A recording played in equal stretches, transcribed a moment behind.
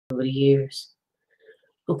over the years.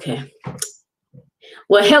 Okay.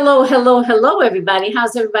 Well, hello, everybody.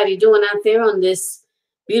 How's everybody doing out there on this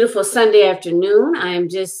beautiful Sunday afternoon? I am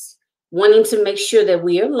just wanting to make sure that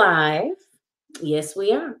we are live. Yes,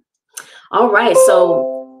 we are. All right.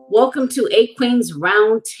 So, welcome to A Queen's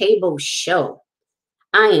Roundtable Show.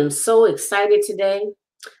 I am so excited today.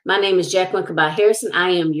 My name is Jacqueline Kabah Harrison. I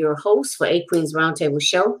am your host for A Queen's Roundtable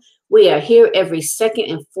Show. We are here every second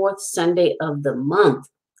and fourth Sunday of the month.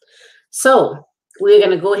 So we're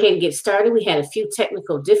going to go ahead and get started. We had a few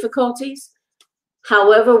technical difficulties.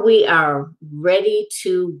 However, we are ready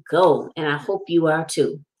to go, and I hope you are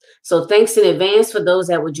too. So thanks in advance for those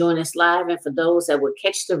that will join us live and for those that will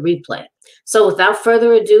catch the replay. So without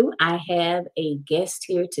further ado, I have a guest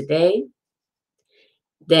here today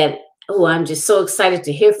that, I'm just so excited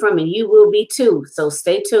to hear from, and you will be too. So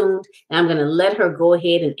stay tuned, and I'm going to let her go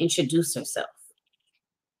ahead and introduce herself.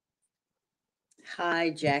 Hi,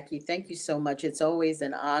 Jackie. Thank you so much. It's always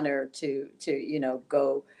an honor to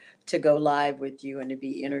go live with you and to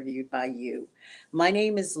be interviewed by you. My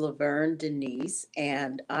name is LaVerne Denise,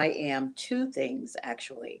 and I am two things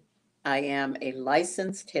actually. I am a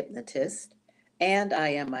licensed hypnotist, and I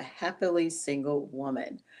am a happily single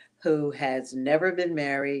woman who has never been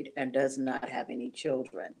married and does not have any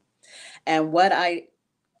children. And what I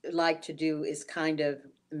like to do is kind of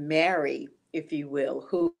marry, if you will,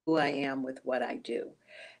 who I am with what I do.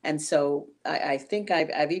 And so I think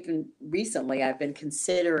I've even recently I've been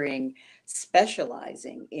considering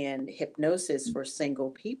specializing in hypnosis for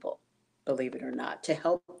single people, believe it or not, to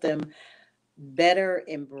help them better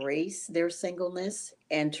embrace their singleness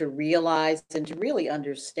and to realize and to really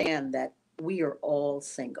understand that we are all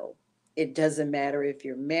single. It doesn't matter if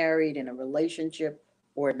you're married in a relationship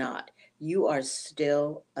or not, you are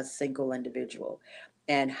still a single individual.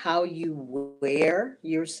 And how you wear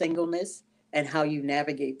your singleness and how you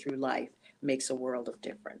navigate through life makes a world of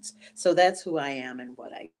difference. So that's who I am and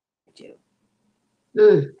what I do.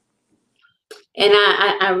 Mm. And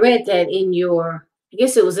I read that in your, I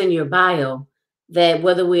guess it was in your bio, that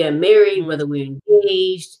whether we are married, Mm-hmm. whether we're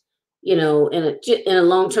engaged, in a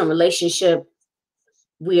long-term relationship,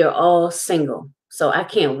 we are all single. So I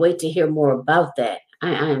can't wait to hear more about that. I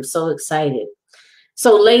am so excited.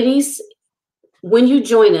 So, ladies, when you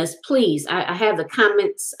join us, please, I have the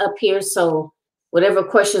comments up here. So whatever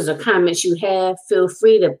questions or comments you have, feel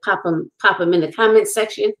free to pop them in the comment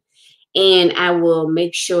section, and I will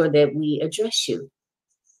make sure that we address you.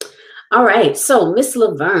 All right. So, Miss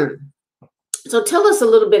LaVerne, so tell us a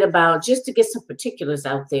little bit about, just to get some particulars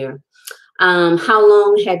out there. How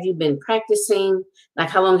long have you been practicing? Like,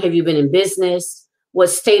 how long have you been in business? What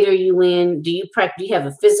state are you in? Do you practice? Do you have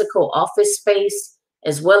a physical office space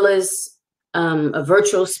as well as a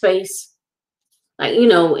virtual space? Like,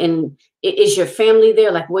 and is your family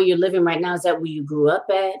there? Like, where you're living right now? Is that where you grew up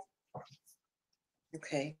at?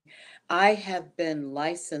 Okay. I have been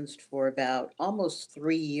licensed for about almost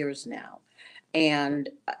 3 years now. And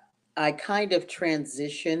I kind of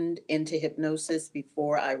transitioned into hypnosis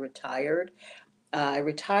before I retired. I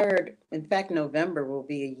retired, in fact, November will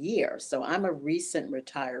be a year. So I'm a recent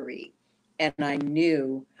retiree. And I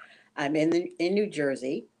knew in New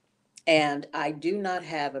Jersey and I do not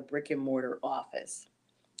have a brick and mortar office.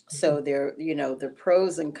 So the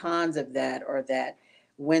pros and cons of that are that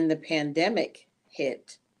when the pandemic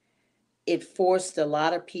hit, it forced a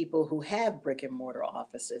lot of people who have brick and mortar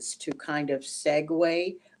offices to kind of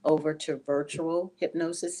segue over to virtual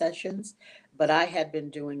hypnosis sessions. But I had been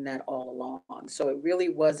doing that all along. So it really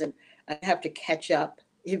wasn't, I have to catch up,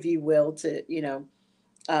 if you will, to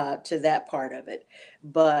that part of it.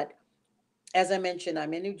 But as I mentioned,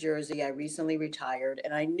 I'm in New Jersey. I recently retired,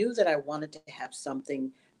 and I knew that I wanted to have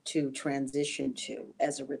something to transition to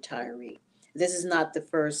as a retiree. This is not the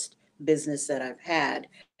first business that I've had.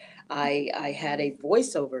 I had a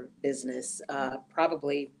voiceover business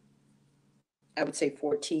probably, I would say,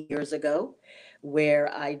 14 years ago, where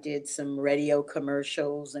I did some radio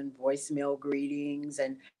commercials and voicemail greetings.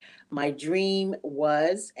 And my dream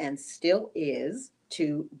was and still is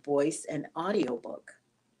to voice an audiobook.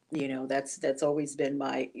 That's always been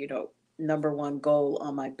my number one goal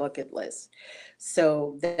on my bucket list.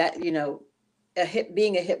 So that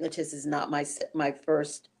being a hypnotist is not my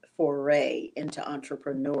first foray into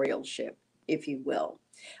entrepreneurship, if you will,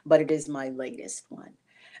 but it is my latest one.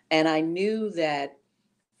 And I knew that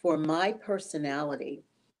for my personality,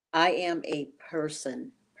 I am a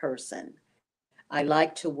person. I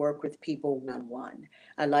like to work with people one on one.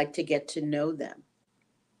 I like to get to know them.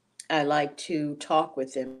 I like to talk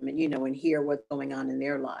with them and hear what's going on in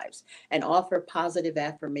their lives and offer positive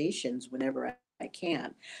affirmations whenever I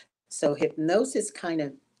can. So hypnosis kind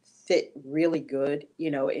of fit really good,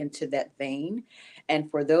 into that vein. And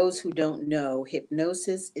for those who don't know,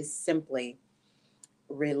 hypnosis is simply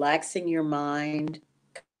relaxing your mind,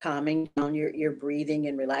 calming down your breathing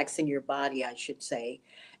and relaxing your body, I should say,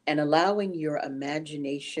 and allowing your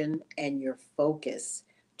imagination and your focus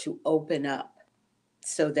to open up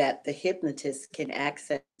so that the hypnotist can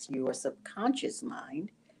access your subconscious mind,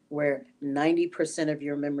 where 90% of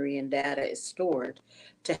your memory and data is stored,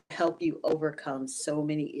 to help you overcome so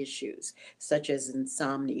many issues, such as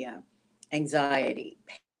insomnia, anxiety,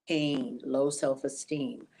 pain, low self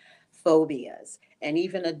esteem, phobias, and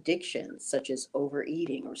even addictions such as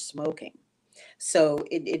overeating or smoking. So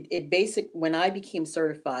when I became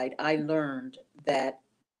certified, I learned that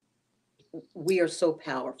we are so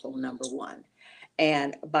powerful, number one.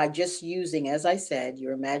 And by just using, as I said,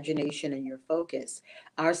 your imagination and your focus,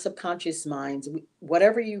 our subconscious minds,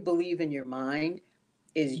 whatever you believe in your mind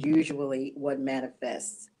is usually what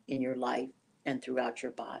manifests in your life and throughout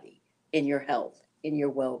your body, in your health, in your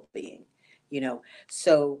well being.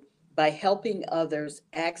 So by helping others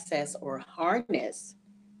access or harness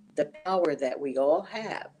the power that we all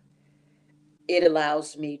have, it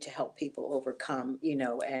allows me to help people overcome,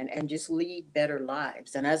 and just lead better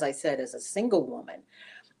lives. And as I said, as a single woman,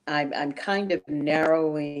 I'm kind of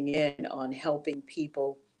narrowing in on helping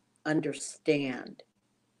people understand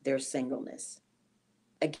their singleness.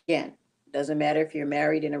 Again, doesn't matter if you're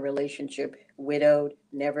married in a relationship, widowed,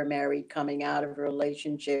 never married, coming out of a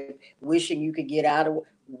relationship, wishing you could get out of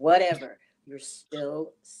whatever, you're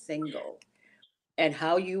still single. And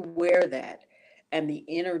how you wear that and the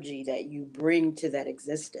energy that you bring to that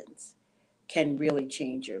existence can really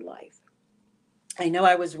change your life. I know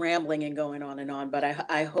I was rambling and going on and on, but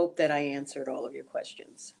I hope that I answered all of your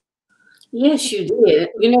questions. Yes, you did.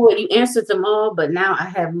 You know what? You answered them all, but now I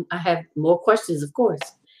have more questions, of course.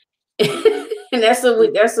 And that's what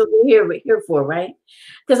we're here for, right?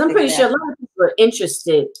 Because I'm pretty sure a Exactly. lot of people are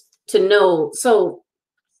interested to know. So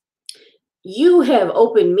you have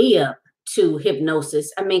opened me up to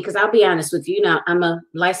hypnosis. I mean, because I'll be honest with you, now I'm a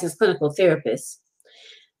licensed clinical therapist,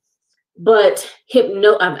 but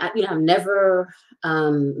I've never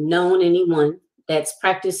known anyone that's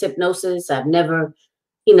practiced hypnosis. I've never,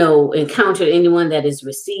 encountered anyone that has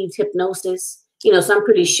received hypnosis. So I'm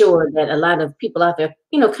pretty sure that a lot of people out there,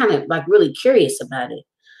 kind of like really curious about it.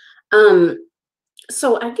 Um,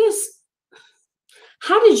 so I guess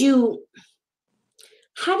how did you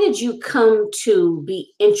how did you come to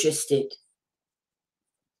be interested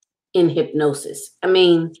in hypnosis? I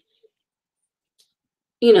mean,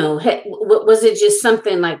 was it just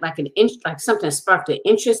something like something sparked an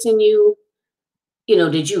interest in you?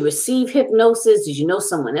 Did you receive hypnosis? Did you know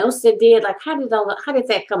someone else that did? Like, how did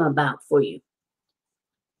that come about for you?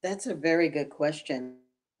 That's a very good question.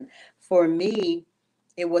 For me,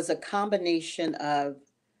 it was a combination of,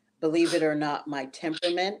 believe it or not, my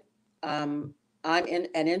temperament. An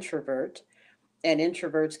introvert, and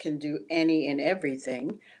introverts can do any and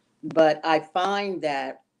everything. But I find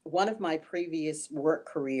that one of my previous work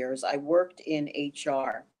careers, I worked in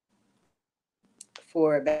HR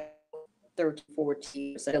for about 13, 14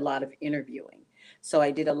 years. I did a lot of interviewing. So I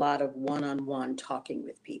did a lot of one on one talking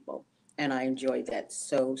with people. And I enjoyed that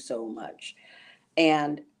so, so much.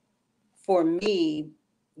 And for me,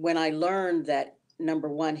 when I learned that, number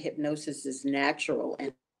one, hypnosis is natural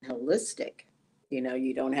and holistic.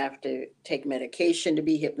 You don't have to take medication to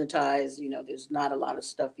be hypnotized. There's not a lot of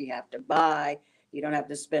stuff you have to buy. You don't have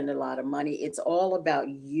to spend a lot of money. It's all about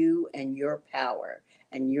you and your power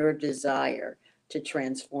and your desire to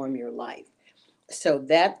transform your life. So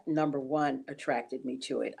that, number one, attracted me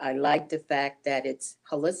to it. I like the fact that it's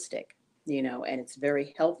holistic, and it's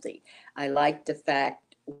very healthy. I like the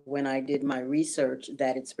fact, when I did my research,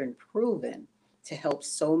 that it's been proven to help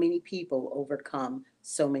so many people overcome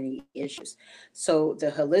so many issues. So the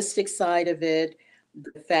holistic side of it,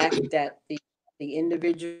 the fact that the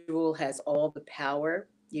individual has all the power.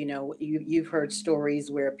 You've heard stories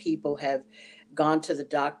where people have gone to the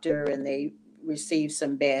doctor and they receive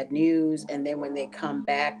some bad news, and then when they come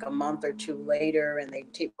back a month or two later and they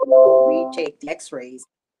retake the x-rays,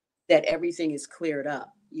 that everything is cleared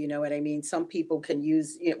up. You know what I mean? Some people can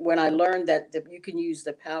use, when I learned that you can use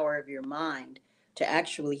the power of your mind to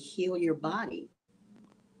actually heal your body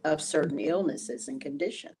of certain illnesses and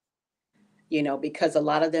conditions, because a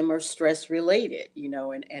lot of them are stress related,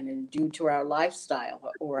 and due to our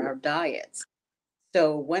lifestyle or our diets.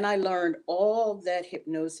 So when I learned all that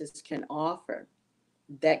hypnosis can offer,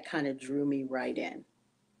 that kind of drew me right in.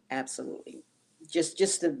 Absolutely. Just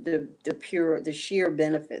the sheer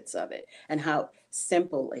benefits of it, and how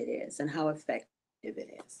simple it is and how effective it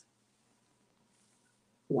is.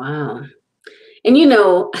 Wow. And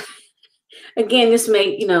again, this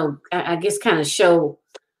may, I guess kind of show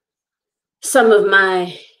some of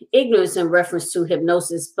my ignorance in reference to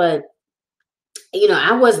hypnosis, but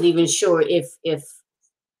I wasn't even sure if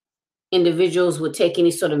individuals would take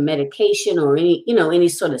any sort of medication or any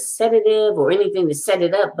sort of sedative or anything to set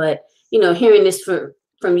it up. But hearing this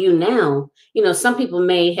from you now, some people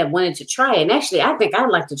may have wanted to try it. And actually, I think I'd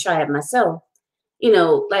like to try it myself.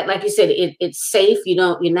 Like you said, it's safe. You're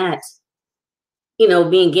not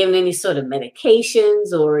being given any sort of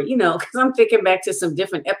medications or, because I'm thinking back to some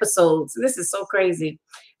different episodes. This is so crazy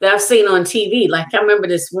that I've seen on TV. Like I remember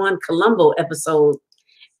this one Columbo episode,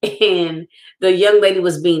 and the young lady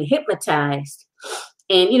was being hypnotized.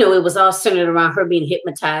 And, it was all centered around her being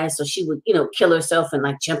hypnotized. So she would, kill herself and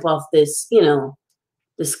like jump off this,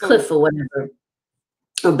 this cliff or whatever,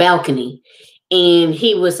 or balcony. And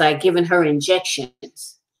he was like giving her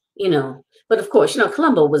injections, you know. But of course,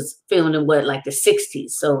 Columbo was filmed in what, like the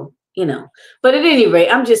 60s. So, but at any rate,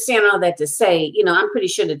 I'm just saying all that to say, I'm pretty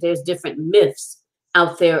sure that there's different myths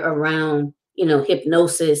out there around,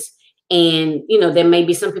 hypnosis. And, there may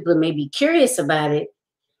be some people that may be curious about it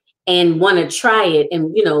and want to try it.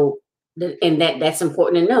 And, and that's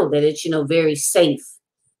important to know that it's, very safe,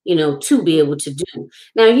 to be able to do.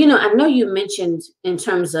 Now, I know you mentioned in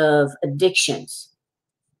terms of addictions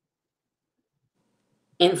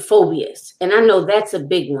and phobias, and I know that's a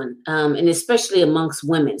big one, and especially amongst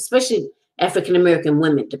women, especially African American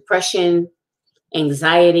women, depression,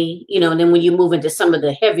 anxiety, and then when you move into some of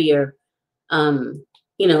the heavier,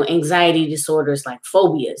 anxiety disorders like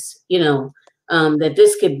phobias, that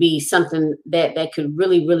this could be something that could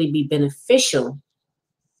really, really be beneficial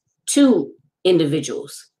to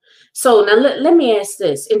individuals. So now let me ask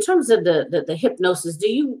this: in terms of the hypnosis,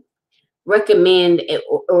 do you recommend it,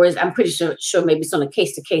 or is, I'm pretty sure maybe it's on a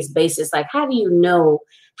case to case basis? Like, how do you know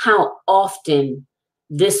how often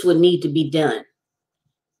this would need to be done?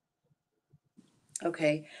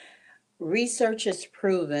 Okay. Research has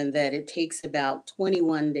proven that it takes about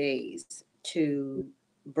 21 days to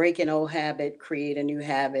break an old habit, create a new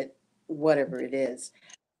habit, whatever it is.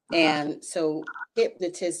 And so,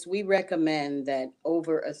 hypnotists, we recommend that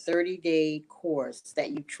over a 30-day course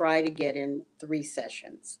that you try to get in 3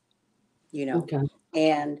 sessions, you know, Okay.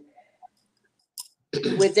 and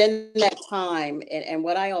within that time, and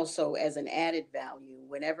what I also, as an added value,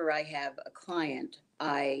 whenever I have a client,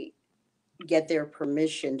 I get their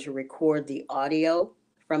permission to record the audio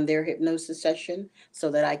from their hypnosis session so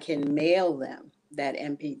that I can mail them that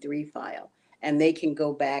MP3 file and they can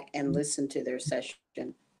go back and listen to their session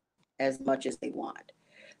as much as they want.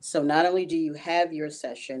 So not only do you have your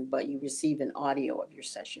session, but you receive an audio of your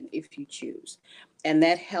session if you choose. And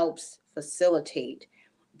that helps facilitate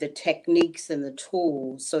the techniques and the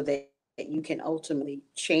tools so that you can ultimately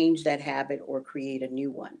change that habit or create a new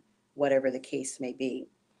one, whatever the case may be.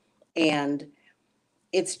 And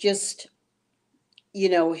it's just,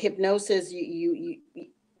 hypnosis,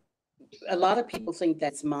 a lot of people think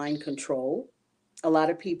that's mind control. A lot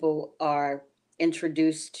of people are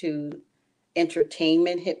introduced to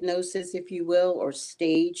entertainment hypnosis, if you will, or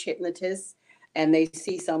stage hypnotists, and they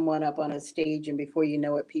see someone up on a stage, and before you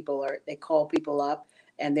know it, they call people up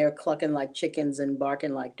and they're clucking like chickens and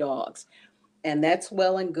barking like dogs. And that's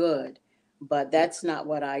well and good, but that's not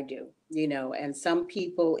what I do, and some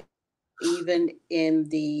people, even in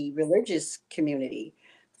the religious community,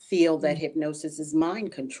 feel that hypnosis is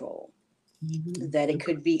mind control, Mhm. that it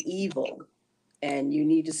could be evil and you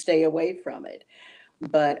need to stay away from it.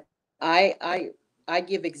 But I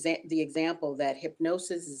give the example that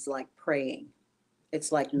hypnosis is like praying.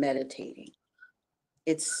 It's like meditating.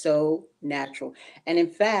 It's so natural. And in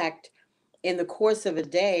fact, in the course of a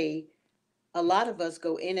day, a lot of us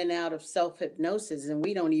go in and out of self hypnosis and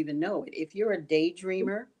we don't even know it. If you're a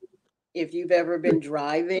daydreamer, if you've ever been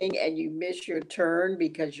driving and you miss your turn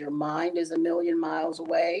because your mind is a million miles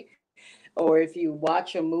away, or if you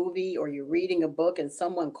watch a movie or you're reading a book and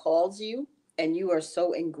someone calls you and you are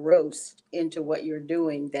so engrossed into what you're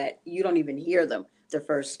doing that you don't even hear them the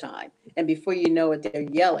first time. And before you know it, they're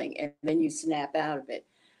yelling and then you snap out of it.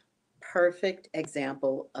 Perfect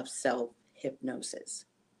example of self hypnosis.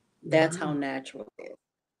 That's how Wow. natural it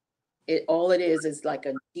is. All it is like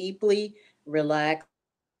a deeply relaxed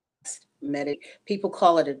People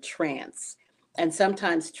call it a trance. And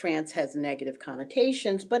sometimes trance has negative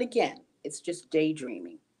connotations, but again, it's just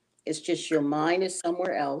daydreaming. It's just your mind is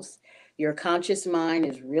somewhere else. Your conscious mind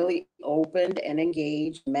is really opened and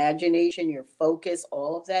engaged. Imagination, your focus,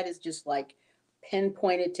 all of that is just like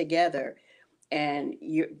pinpointed together. And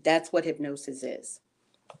that's what hypnosis is.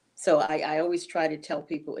 So I always try to tell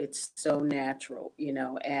people it's so natural, you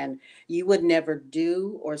know, and you would never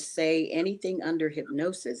do or say anything under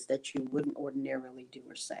hypnosis that you wouldn't ordinarily do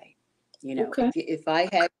or say. You know, Okay. if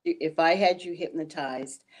I had you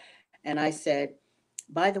hypnotized and I said,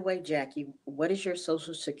 by the way, Jackie, what is your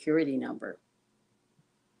social security number?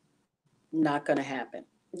 Not going to happen.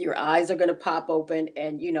 Your eyes are going to pop open,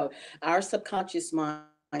 and you know, our subconscious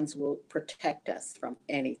minds will protect us from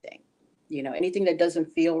anything. You know, anything that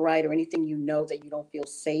doesn't feel right or anything you know that you don't feel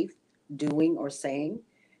safe doing or saying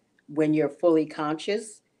when you're fully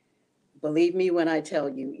conscious, believe me when I tell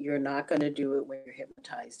you, you're not going to do it when you're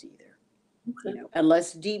hypnotized either. You Okay. know,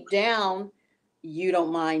 unless deep down you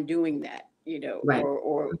don't mind doing that, you know, Right.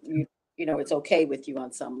 or you know, it's okay with you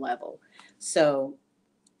on some level. So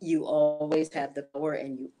you always have the power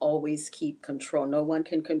and you always keep control. No one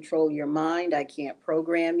can control your mind. I can't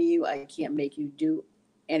program you. I can't make you do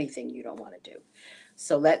anything you don't want to do.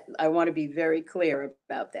 So let I want to be very clear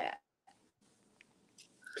about that.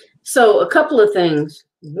 So a couple of things.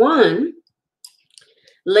 One,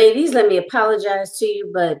 ladies, let me apologize to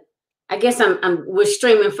you, but I guess we're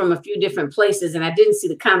streaming from a few different places and I didn't see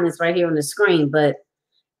the comments right here on the screen, but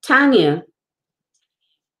Tanya,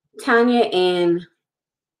 Tanya and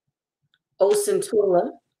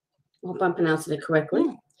Osentola, I hope I'm pronouncing it correctly,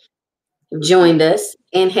 Mm. joined us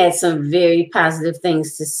and had some very positive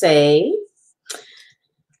things to say.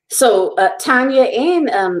 So Tanya and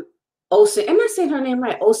Osen, am I saying her name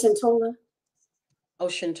right? Osentola?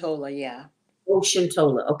 Oshintola, yeah.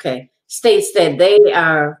 Oceantola, okay, states that they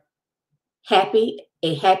are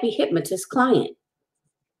a happy hypnotist client.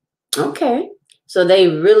 Okay. So they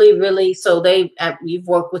really, really, so you've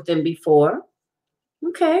worked with them before.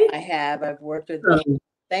 Okay. I have. I've worked with them. Um,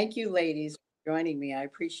 Thank you, ladies, for joining me. I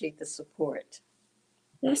appreciate the support.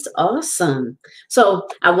 that's awesome. So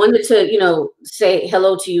I wanted to, say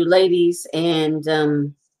hello to you ladies and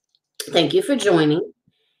thank you for joining.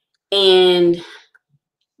 And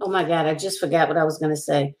oh my God, I just forgot what I was going to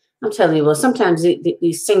say. I'm telling you, well, sometimes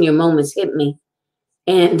these senior moments hit me.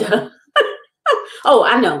 And oh,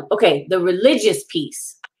 I know. Okay. The religious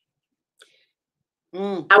piece.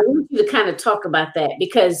 Mm. I want you to kind of talk about that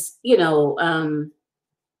because,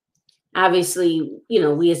 obviously,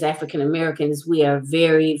 we as African Americans, we are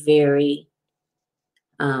very, very,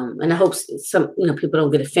 and I hope some, people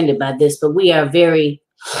don't get offended by this, but we are very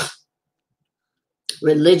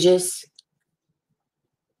religious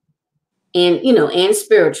and, and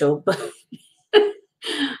spiritual,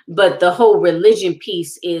 but the whole religion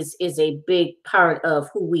piece is a big part of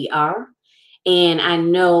who we are. And I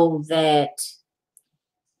know that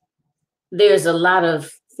there's a lot of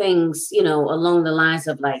things, along the lines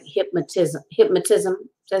of like hypnotism,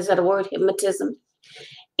 is that a word? Hypnotism,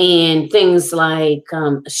 and things like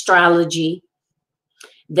astrology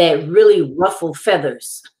that really ruffle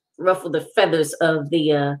the feathers of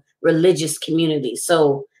the religious community.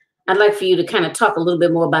 So I'd like for you to kind of talk a little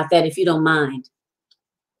bit more about that, if you don't mind.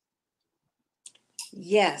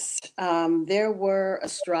 Yes, there were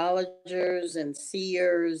astrologers and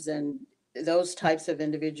seers and those types of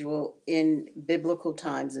individual in biblical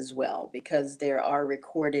times as well, because there are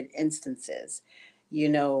recorded instances, you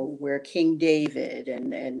know, where King David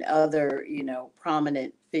and other, you know,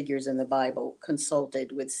 prominent figures in the Bible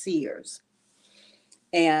consulted with seers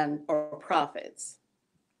and or prophets.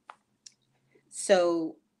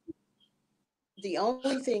 So the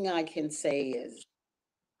only thing I can say is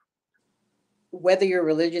whether you're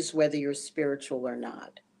religious, whether you're spiritual or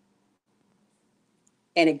not,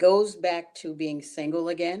 and it goes back to being single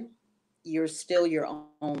again, you're still your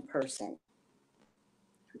own person.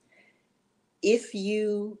 If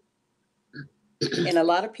you, and a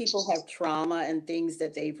lot of people have trauma and things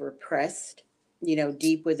that they've repressed, you know,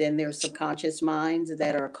 deep within their subconscious minds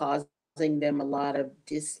that are causing them a lot of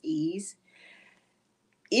dis-ease.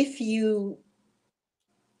 If you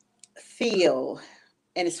feel,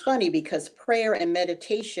 and it's funny because prayer and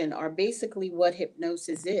meditation are basically what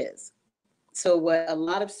hypnosis is. So, what a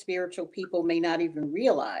lot of spiritual people may not even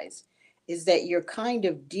realize is that you're kind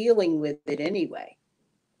of dealing with it anyway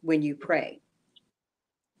when you pray.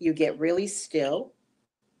 You get really still,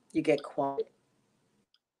 you get quiet,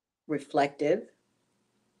 reflective,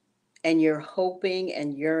 and you're hoping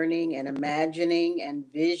and yearning and imagining and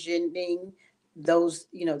visioning those,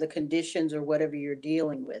 you know, the conditions or whatever you're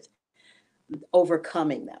dealing with,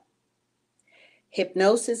 overcoming them.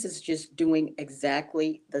 Hypnosis is just doing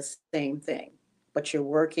exactly the same thing, but you're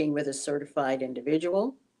working with a certified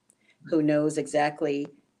individual who knows exactly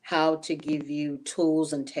how to give you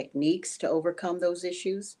tools and techniques to overcome those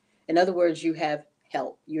issues. In other words, you have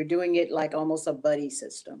help. You're doing it like almost a buddy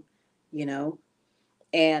system, you know?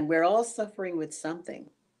 And we're all suffering with something.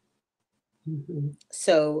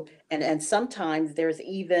 So, and sometimes there's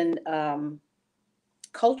even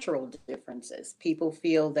cultural differences. People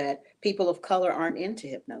feel that people of color aren't into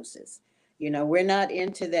hypnosis. We're not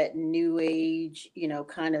into that new age,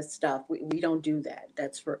 kind of stuff. We don't do that.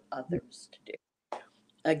 That's for others to do.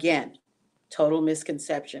 Again, total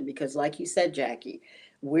misconception, because like you said, Jackie,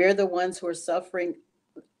 we're the ones who are suffering.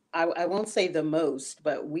 I won't say the most,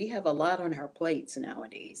 but we have a lot on our plates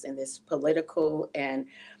nowadays in this political and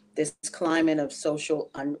this climate of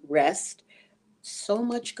social unrest. So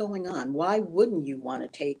much going on. Why wouldn't you want to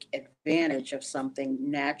take advantage of something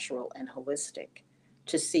natural and holistic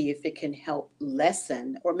to see if it can help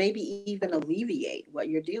lessen or maybe even alleviate what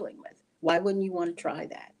you're dealing with? Why wouldn't you want to try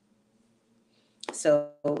that? So,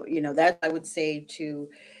 that I would say to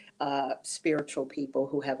spiritual people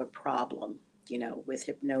who have a problem, with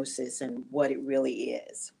hypnosis and what it really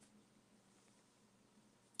is.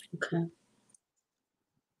 Okay.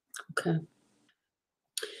 Okay.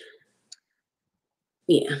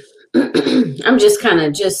 Yeah. I'm just kind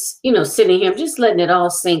of just, sitting here, I'm just letting it all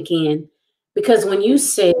sink in. Because when you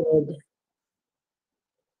said,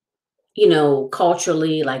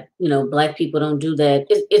 culturally, like, Black people don't do that,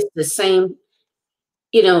 it's the same,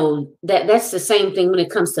 that's the same thing when it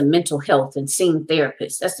comes to mental health and seeing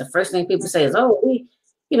therapists. That's the first thing people say is, oh, we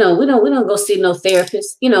don't go see no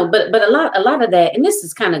therapist, but a lot of that, and this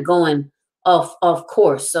is kind of going off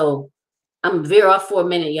course. So I'm veer off for a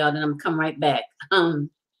minute, y'all, then I'm come right back. But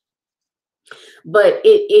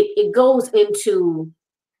it goes into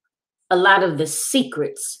a lot of the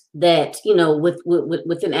secrets that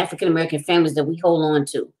within African American families that we hold on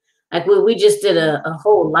to. Like we just did a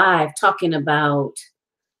whole live talking about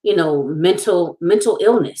mental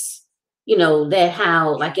illness. That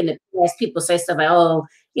how like in the past people say stuff like, oh,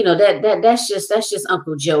 that's just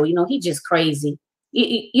Uncle Joe. He just crazy.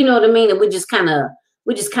 You know what I mean? And we just kind of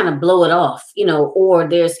blow it off. Or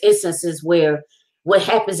there's instances where what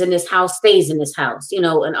happens in this house stays in this house. And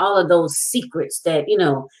all of those secrets that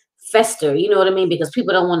fester. You know what I mean? Because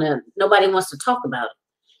people don't want to. Nobody wants to talk about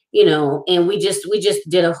it. And we just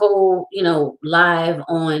did a whole live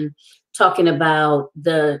on talking about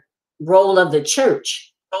the role of the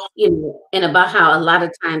church, and about how a lot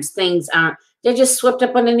of times things aren't, they're just swept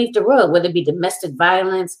up underneath the rug, whether it be domestic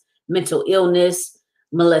violence, mental illness,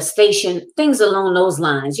 molestation, things along those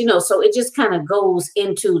lines. So it just kind of goes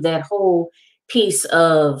into that whole piece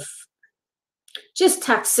of just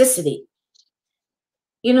toxicity.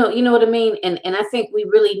 You know what I mean? And I think we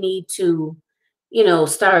really need to,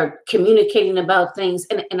 start communicating about things.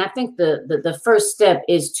 And I think the first step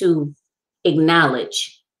is to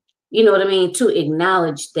acknowledge, you know what I mean? To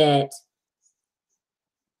acknowledge that,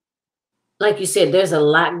 like you said, there's a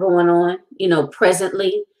lot going on,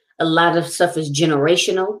 presently. A lot of stuff is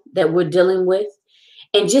generational that we're dealing with.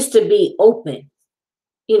 And just to be open,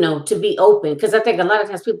 to be open. Because I think a lot of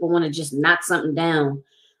times people want to just knock something down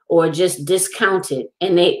or just discount it.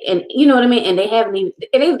 And you know what I mean? And they haven't even,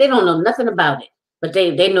 they don't know nothing about it, but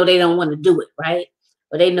they know they don't want to do it, right?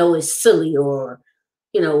 Or they know it's silly or,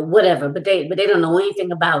 whatever, but they don't know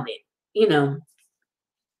anything about it, you know.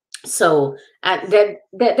 So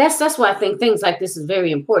that's why I think things like this is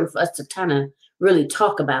very important for us to kind of really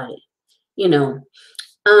talk about it, you know.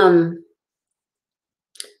 Um,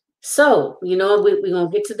 so, we're gonna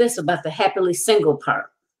get to this about the happily single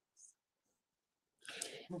part.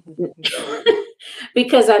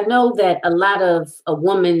 Because I know that a lot of a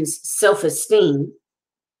woman's self-esteem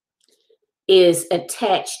is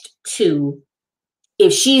attached to,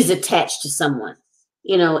 if she's attached to someone,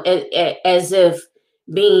 as if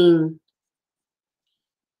being,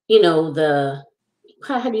 the,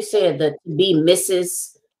 how do you say it, the to be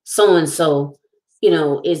Mrs. So and so,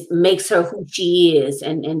 is makes her who she is,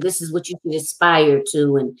 and this is what you can aspire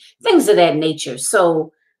to, and things of that nature.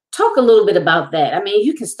 So, talk a little bit about that. I mean,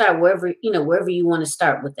 you can start wherever you want to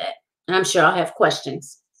start with that, and I'm sure I'll have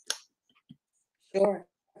questions. Sure,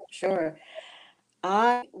 sure.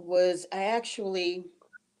 I actually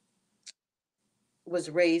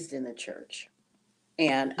was raised in the church.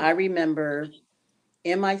 And I remember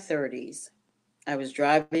in my 30s, I was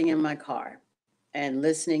driving in my car and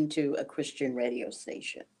listening to a Christian radio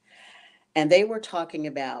station. And they were talking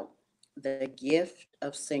about the gift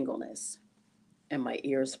of singleness. And my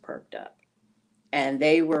ears perked up. And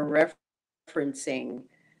they were referencing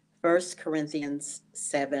 1 Corinthians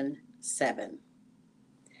 7:7.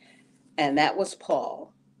 And that was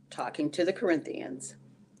Paul talking to the Corinthians.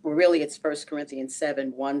 Well, really, it's 1 Corinthians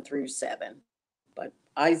 7:1 through 7. But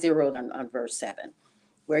I zeroed on verse 7,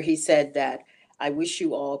 where he said that I wish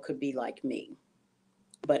you all could be like me.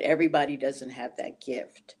 but everybody doesn't have that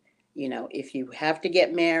gift. If you have to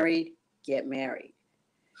get married, get married.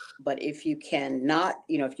 But if you cannot,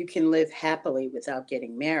 if you can live happily without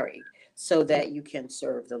getting married so that you can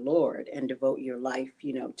serve the Lord and devote your life,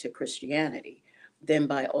 to Christianity, then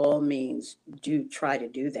by all means do try to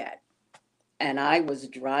do that. And I was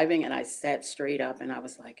driving and I sat straight up and I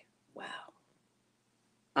was like, wow,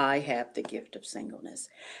 I have the gift of singleness.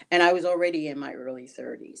 And I was already in my early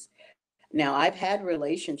 30s. Now, I've had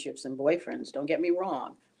relationships and boyfriends, don't get me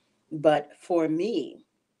wrong. But for me,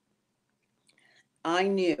 I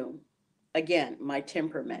knew, again, my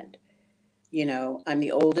temperament. I'm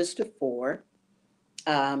the oldest of four.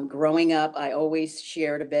 Growing up, I always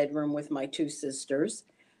shared a bedroom with my two sisters.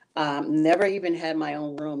 Never even had my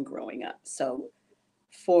own room growing up. So,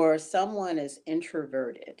 for someone as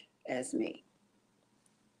introverted as me,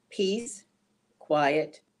 peace,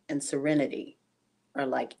 quiet, and serenity are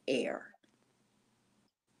like air.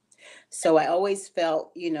 So I always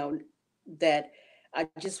felt, that I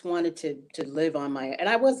just wanted to live on my, and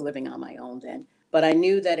I was living on my own then, but I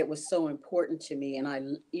knew that it was so important to me,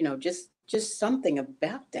 and just something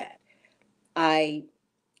about that. I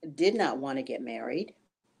did not want to get married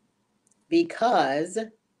because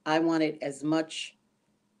I wanted as much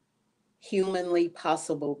humanly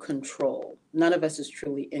possible control. None of us is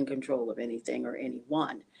truly in control of anything or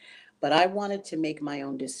anyone, but I wanted to make my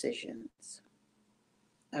own decisions.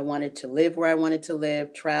 I wanted to live where I wanted to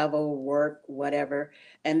live, travel, work, whatever.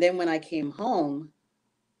 And then when I came home,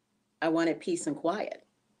 I wanted peace and quiet.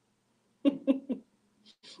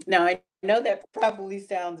 Now, I know that probably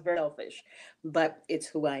sounds very selfish, but it's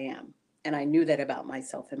who I am. And I knew that about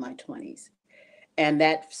myself in my 20s. And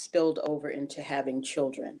that spilled over into having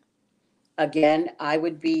children. Again, I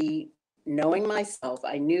would be knowing myself,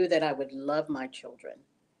 I knew that I would love my children,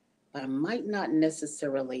 but I might not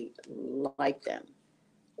necessarily like them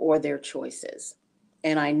or their choices.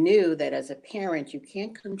 And I knew that as a parent, you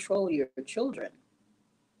can't control your children.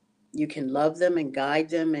 You can love them and guide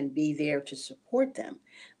them and be there to support them,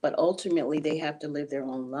 but ultimately they have to live their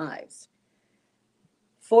own lives.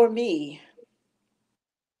 For me,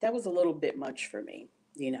 that was a little bit much for me,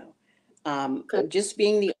 you know. Okay. Just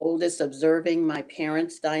being the oldest, observing my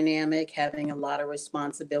parents' dynamic, having a lot of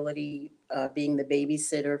responsibility, being the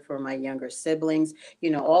babysitter for my younger siblings,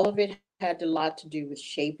 all of it had a lot to do with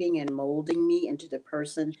shaping and molding me into the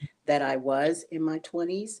person that I was in my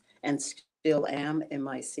 20s and still am in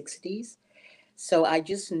my 60s. So I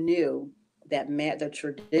just knew that the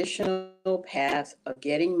traditional path of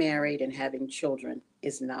getting married and having children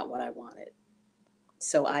is not what I wanted.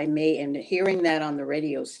 So and hearing that on the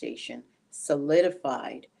radio station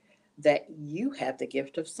solidified that you have the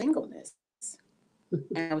gift of singleness.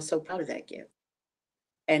 And I was so proud of that gift.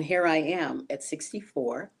 And here I am at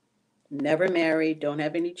 64, never married, don't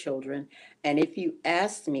have any children. And if you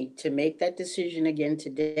asked me to make that decision again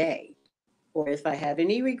today, or if I have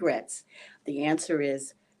any regrets, the answer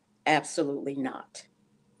is absolutely not.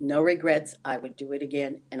 No regrets. I would do it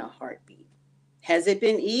again in a heartbeat. Has it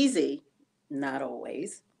been easy? Not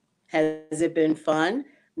always. Has it been fun?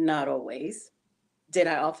 Not always. Did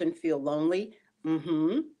I often feel lonely?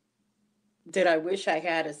 Mm-hmm. Did I wish I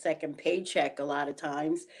had a second paycheck a lot of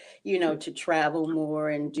times, to travel more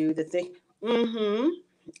and do the thing? Mm-hmm.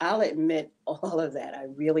 I'll admit all of that. I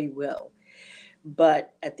really will.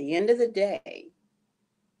 But at the end of the day,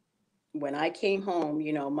 when I came home,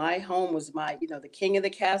 my home was the king of the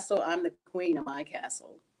castle. I'm the queen of my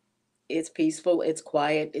castle. It's peaceful, it's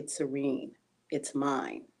quiet, it's serene, it's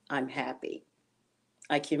mine. I'm happy.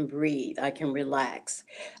 I can breathe, I can relax,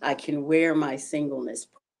 I can wear my singleness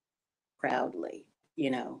proudly,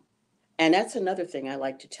 And that's another thing I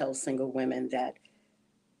like to tell single women, that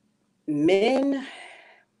men,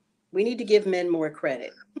 we need to give men more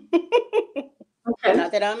credit. Okay.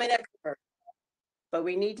 Not that I'm an expert, but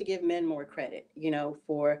we need to give men more credit,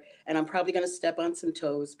 and I'm probably going to step on some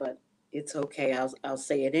toes, but it's okay. I'll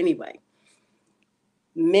say it anyway.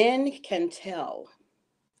 Men can tell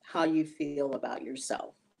how you feel about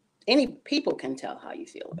yourself. Any people can tell how you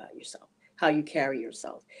feel about yourself, how you carry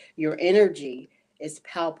yourself. Your energy is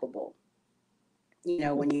palpable.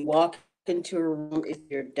 When you walk into a room, if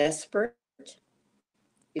you're desperate,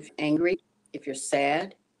 if you're angry, if you're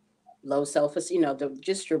sad, low self-esteem,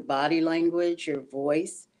 just your body language, your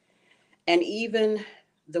voice, and even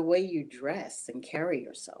the way you dress and carry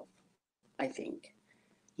yourself, I think,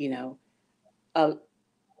 you know. Uh,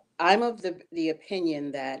 I'm of the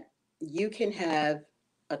opinion that you can have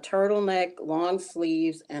a turtleneck, long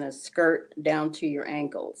sleeves, and a skirt down to your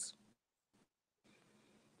ankles.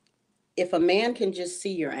 If a man can just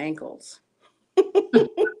see your ankles,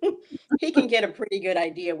 He can get a pretty good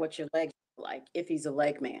idea what your legs are like if he's a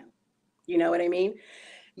leg man. You know what I mean?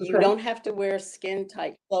 You Okay. don't have to wear skin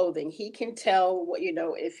tight clothing. He can tell what,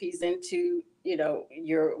 if he's into,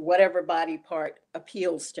 your whatever body part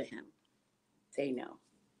appeals to him. They know.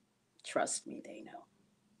 Trust me, they know.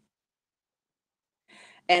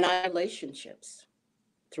 And I relationships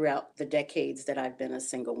throughout the decades that I've been a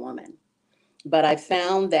single woman. But I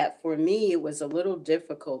found that for me, it was a little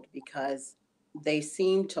difficult because they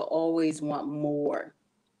seem to always want more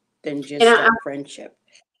than And just a friendship.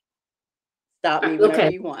 Stop me whenever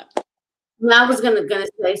okay. you want. Now I was gonna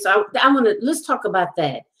say, so I want to let's talk about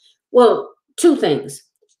that. Well, two things.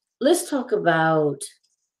 Let's talk about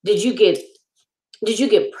did you get did you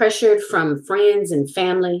get pressured from friends and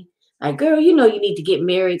family? Like, girl, you need to get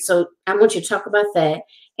married. So I want you to talk about that.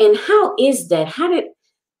 And how is that? How did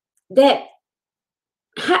that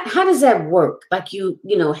how does that work? Like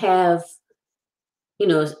have, you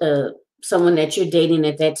know, uh someone that you're dating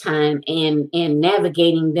at that time and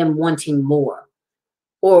navigating them wanting more.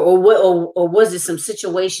 Or was it some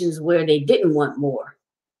situations where they didn't want more?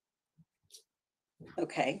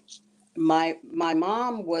 Okay. My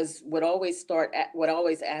mom would always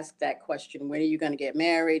ask that question, when are you going to get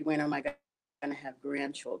married? When am I going to have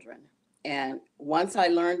grandchildren? And once I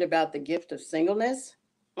learned about the gift of singleness,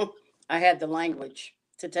 I had the language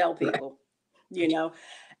to tell Right. people, you know.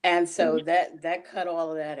 And so that cut all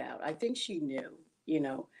of that out. I think she knew, you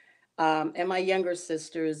know. And my younger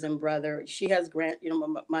sisters and brother, she has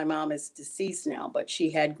my mom is deceased now, but she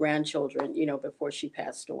had grandchildren, before she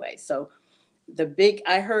passed away. So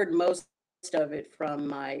I heard most of it from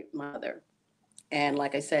my mother. And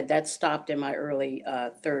like I said, that stopped in my early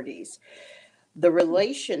 30s. The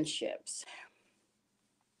relationships,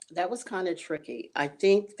 that was kind of tricky. I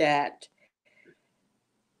think that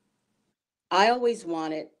I always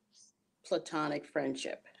wanted platonic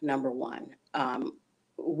friendship, number one.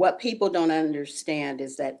 What people don't understand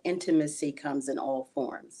is that intimacy comes in all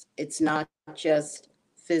forms. It's not just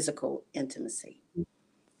physical intimacy.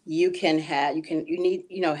 You need,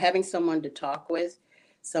 having someone to talk with,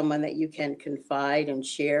 someone that you can confide and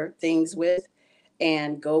share things with,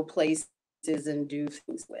 and go places and do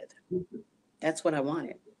things with. That's what I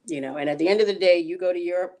wanted, and at the end of the day, you go to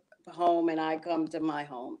your home and I come to my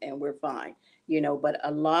home and we're fine, but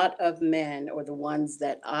a lot of men, or the ones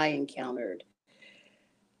that I encountered,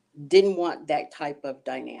 didn't want that type of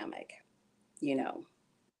dynamic. you know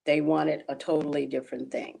they wanted a totally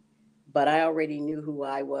different thing. But I already knew who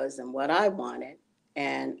I was and what I wanted,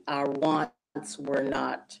 and our wants were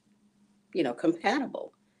not,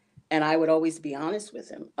 compatible. And I would always be honest with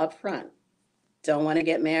him up front. Don't want to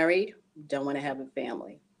get married, don't want to have a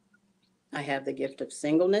family. I have the gift of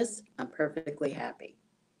singleness. I'm perfectly happy.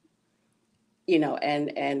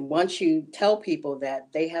 And once you tell people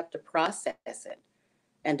that, they have to process it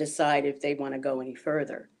and decide if they want to go any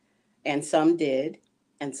further. And some did,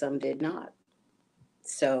 and some did not.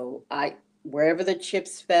 So wherever the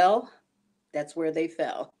chips fell, that's where they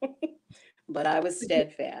fell. But I was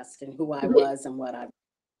steadfast in who I But, was and what I.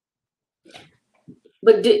 Yeah,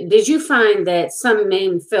 but did you find that some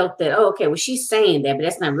men felt that, oh, okay, well, she's saying that, but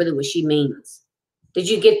that's not really what she means? Did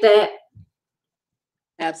you get that?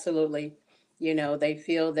 absolutely. They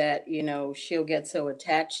feel that, she'll get so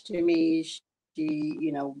attached to me.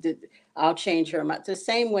 I'll change her mind. The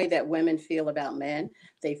same way that women feel about men,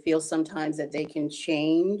 they feel sometimes that they can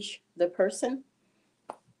change the person.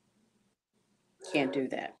 Can't do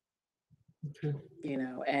that.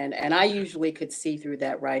 And I usually could see through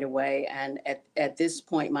that right away. And at this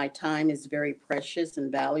point, my time is very precious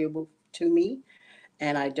and valuable to me,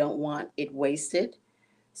 and I don't want it wasted.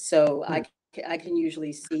 So I can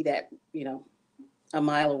usually see that, a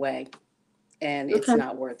mile away, and it's Okay.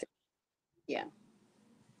 not worth it. Yeah.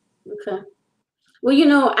 Okay.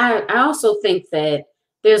 Well, I also think that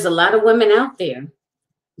there's a lot of women out there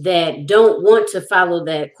that don't want to follow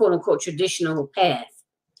that quote unquote traditional path,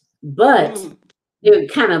 but Mm, they're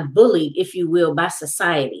kind of bullied, if you will, by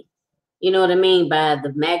society. You know what I mean? By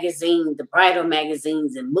the magazine, the bridal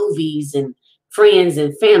magazines and movies and friends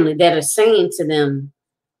and family that are saying to them,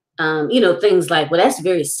 things like, well, that's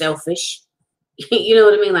very selfish. You know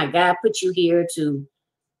what I mean? Like, God put you here to,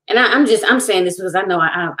 and I'm saying this because I know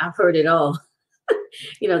I've heard it all.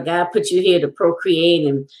 God put you here to procreate,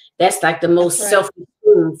 and that's like the that's most right. selfish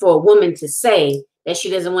thing for a woman to say, that she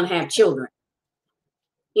doesn't want to have children.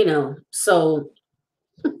 So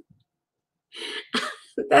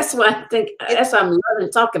that's why I think It, that's why I'm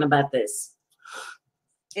loving talking about this.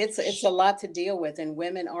 it's a lot to deal with, and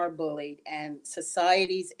women are bullied, and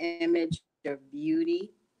society's image of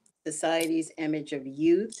beauty, society's image of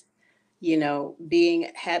youth you know, being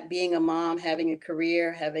a mom, having a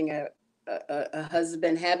career, having a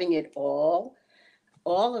husband, having it all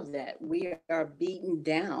of that, we are beaten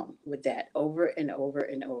down with that over and over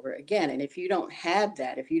and over again. And if you don't have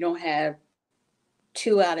that, if you don't have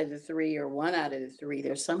two out of the three or one out of the three,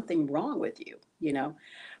 there's something wrong with you, you know?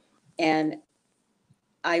 And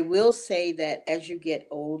I will say that as you get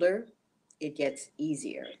older, it gets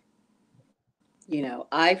easier. You know,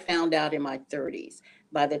 I found out in my 30s.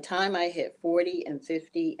 By the time I hit 40 and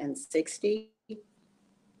 50 and 60,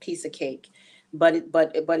 piece of cake. But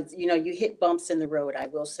you know, you hit bumps in the road, I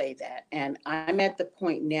will say that. And I'm at the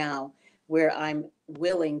point now where I'm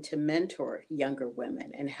willing to mentor younger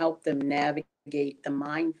women and help them navigate the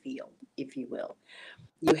minefield, if you will.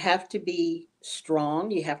 You have to be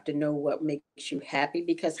strong, you have to know what makes you happy,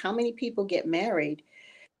 because how many people get married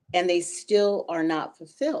and they still are not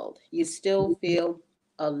fulfilled? You still feel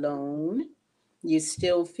alone. You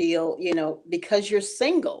still feel, you know, because you're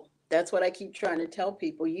single. That's what I keep trying to tell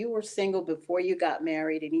people. You were single before you got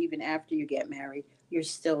married, and even after you get married, you're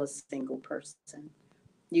still a single person.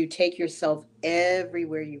 You take yourself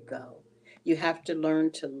everywhere you go. You have to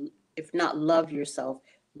learn to, if not love yourself,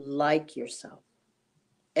 like yourself,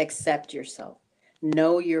 accept yourself,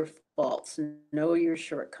 know your faults, know your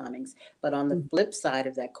shortcomings. But on the flip side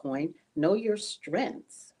of that coin, know your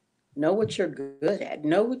strengths, know what you're good at,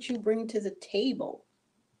 know what you bring to the table,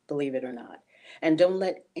 believe it or not. And don't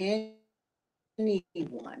let anyone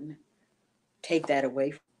take that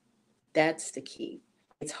away from you. That's the key.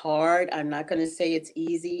 It's hard. I'm not going to say it's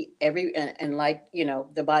easy. And like, you know,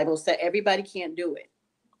 the Bible said everybody can't do it.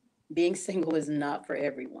 Being single is not for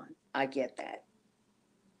everyone. I get that.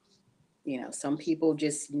 You know, some people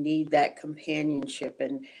just need that companionship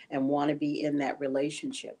and want to be in that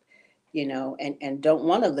relationship, you know, and don't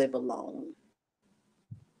want to live alone.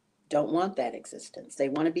 Don't want that existence. They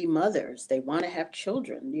want to be mothers. They want to have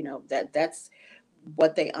children. You know, that's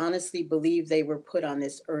what they honestly believe they were put on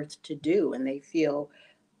this earth to do, and they feel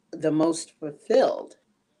the most fulfilled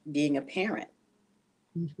being a parent.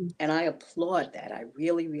 Mhm. And I applaud that. I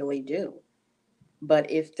really, really do.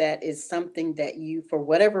 But if that is something that you, for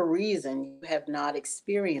whatever reason, you have not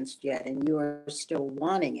experienced yet and you are still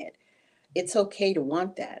wanting it, it's okay to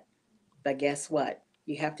want that. But guess what?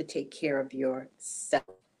 You have to take care of yourself,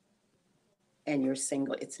 and you're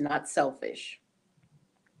single. It's not selfish.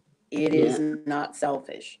 It Yeah. is not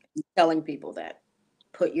selfish. I'm telling people that.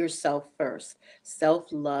 Put yourself first.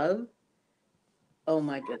 Self love, oh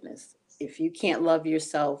my goodness. If you can't love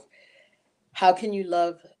yourself, how can you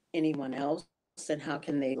love anyone else, and how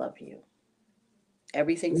can they love you?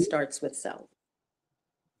 Everything starts with self.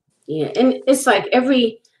 Yeah. And it's like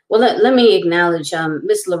well, let me acknowledge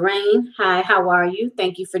Miss Lorraine. Hi, how are you?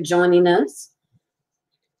 Thank you for joining us.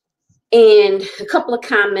 And a couple of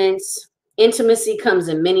comments. Intimacy comes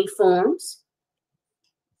in many forms.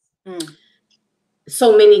 Mm.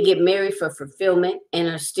 So many get married for fulfillment and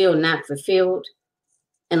are still not fulfilled.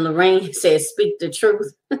 And Lorraine says, speak the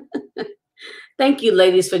truth. Thank you,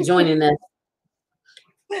 ladies, for joining us.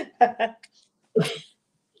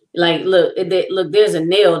 Like, look, look, there's a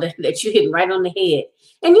nail that you hit right on the head.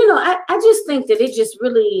 And, you know, I just think that it just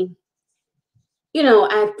really, you know,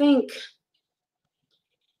 I think,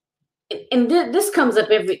 and this comes up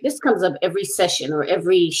every session or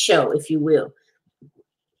every show, if you will,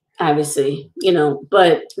 obviously, you know,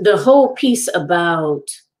 but the whole piece about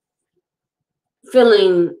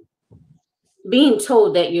feeling being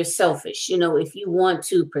told that you're selfish, you know, if you want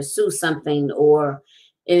to pursue something, or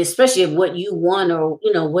and especially if what you want or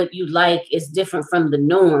you know what you like is different from the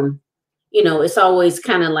norm, you know, it's always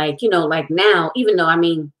kind of like, you know, like now, even though I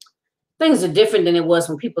mean things are different than it was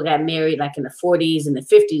when people got married like in the 40s and the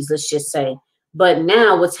 50s, let's just say. But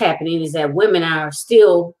now what's happening is that women are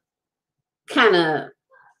still kind of,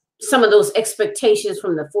 some of those expectations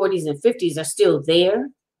from the 40s and 50s are still there.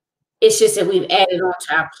 It's just that we've Mm. added on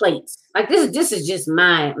to our plates. Like this is just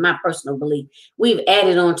my personal belief. We've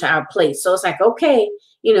added on to our plates. So it's like, okay,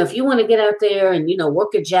 you know, if you want to get out there and, you know,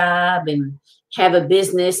 work a job and have a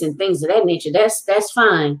business and things of that nature, that's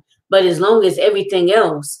fine. But as long as everything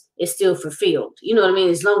else is still fulfilled, you know what I mean?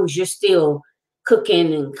 As long as you're still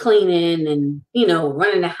cooking and cleaning and, you know,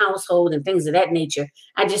 running the household and things of that nature,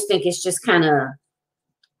 I just think it's just kind of,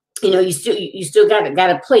 you know, you still got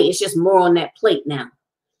a plate. It's just more on that plate now,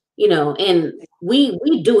 you know, and we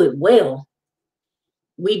do it well.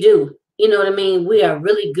 We do. You know what I mean? We are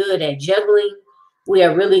really good at juggling. We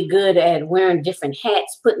are really good at wearing different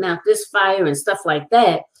hats, putting out this fire and stuff like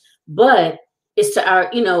that. But it's to our,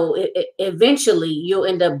 you know, eventually you'll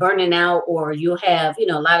end up burning out, or you'll have, you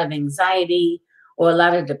know, a lot of anxiety or a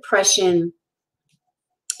lot of depression.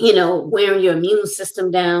 wearing your immune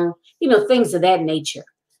system down, things of that nature,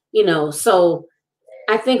 so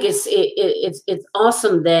I think it's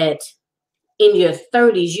awesome that in your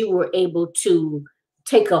 30s you were able to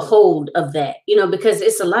take a hold of that, because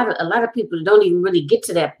it's a lot of people that don't even really get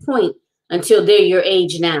to that point until they're your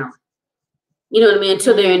age now. You know what I mean?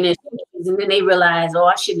 Until they're in their 60s, and then they realize, oh,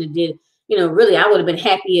 I shouldn't have did, really I would have been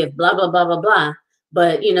happy if blah blah blah blah blah.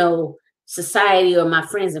 But society or my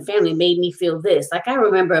friends and family made me feel this. Like I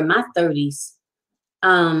remember in my 30s,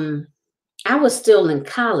 I was still in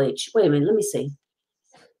college. Wait a minute, let me see.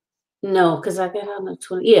 No, because I got out in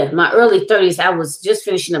 20. Yeah, my early 30s, I was just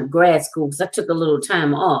finishing up grad school because I took a little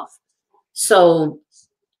time off. So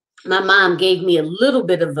my mom gave me a little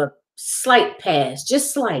bit of a slight pass,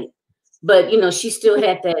 just slight. But she still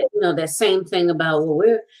had that, that same thing about,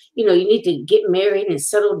 well, you need to get married and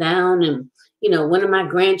settle down, and when are my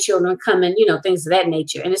grandchildren coming, things of that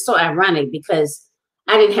nature. And it's so ironic because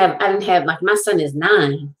I didn't have like, my son is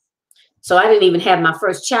 9, so I didn't even have my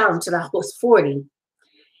first child until I was 40.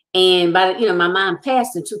 And my mom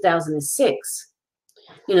passed in 2006,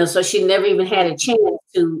 so she never even had a chance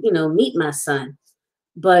to, meet my son.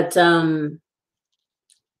 But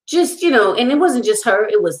just, and it wasn't just her,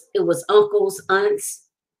 it was uncles, aunts,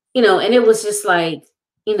 and it was just like,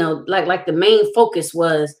 like the main focus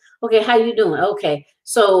was, okay, how you doing? Okay.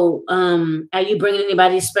 So, are you bringing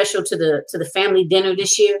anybody special to the family dinner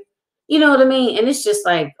this year? You know what I mean? And it's just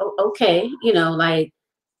like, okay, like,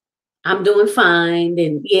 I'm doing fine.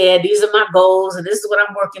 And yeah, these are my goals and this is what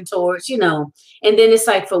I'm working towards, And then it's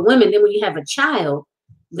like for women, then when you have a child,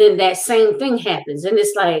 then that same thing happens. And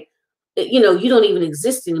it's like, you don't even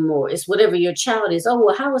exist anymore. It's whatever your child is. Oh,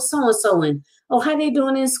 well, how is so-and-so? And oh, how they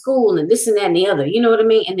doing in school? And this and that and the other, you know what I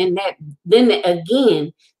mean? And then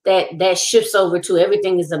again, that shifts over to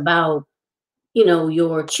everything is about,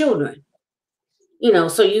 your children,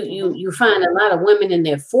 so you find a lot of women in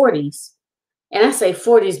their 40s. And I say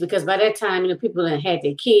 40s because by that time, people that had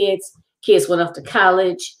their kids went off to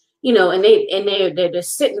college, and they're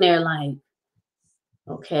sitting there like,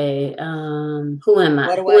 okay, who am I?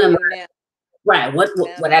 What do Who I am do I? now? Right. What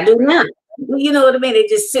Now, what I do now? You know what I mean? They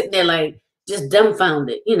just sitting there like just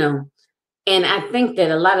dumbfounded, And I think that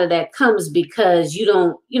a lot of that comes because you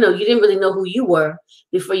didn't really know who you were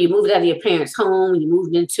before you moved out of your parents' home. You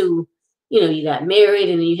moved into, you got married,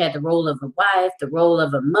 and then you had the role of a wife, the role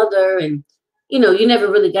of a mother, and you never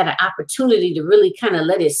really got an opportunity to really kind of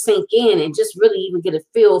let it sink in and just really even get a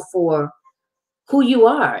feel for who you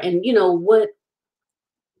are and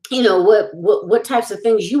what types of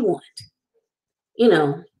things you want, you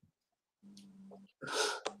know.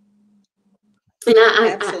 And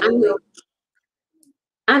absolutely.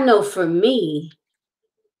 I know for me,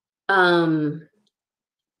 um,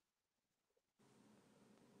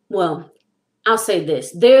 well, I'll say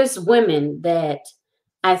this. There's women that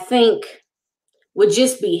I think would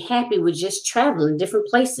just be happy with just traveling different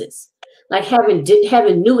places, like having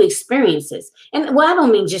new experiences. And well, I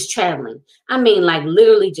don't mean just traveling. I mean like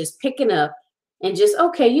literally just picking up and just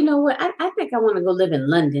okay, you know what? I think I want to go live in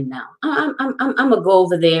London now. I'm gonna go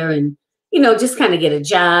over there and just kind of get a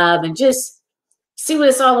job and just see what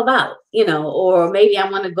it's all about, or maybe I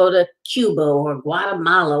want to go to Cuba or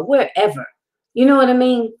Guatemala, wherever. You know what I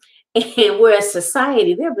mean? And whereas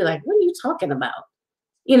society, they'll be like, what are you talking about?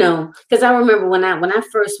 Because I remember when I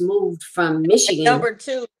first moved from Michigan. Number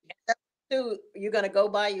two, you're gonna go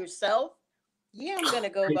by yourself? Yeah, I'm gonna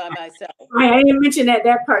go by myself. I didn't mention that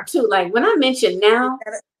part too. Like when I mention Is now,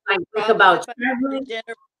 that a like think problem about if I go to traveling.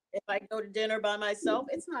 dinner? If I go to dinner by myself,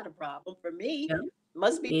 it's not a problem for me. Yeah,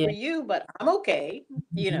 Must be yeah. for you, but I'm okay.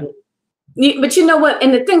 You know. But you know what?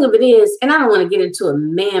 And the thing of it is, and I don't want to get into a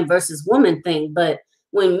man versus woman thing, but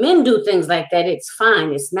when men do things like that, it's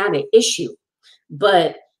fine. It's not an issue.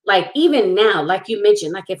 But like even now, like you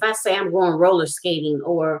mentioned, like if I say I'm going roller skating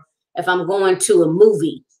or if I'm going to a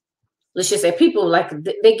movie, let's just say people like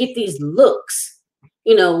they get these looks,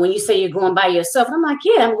 when you say you're going by yourself. I'm like,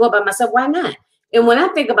 yeah, I'm going by myself. Why not? And when I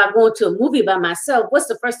think about going to a movie by myself, what's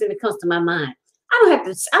the first thing that comes to my mind? I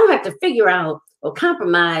don't have to figure out or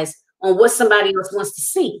compromise on what somebody else wants to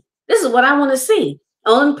see. This is what I want to see.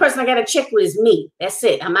 The only person I got to check with is me. That's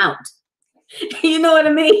it. I'm out. You know what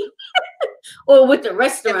I mean? Or with the If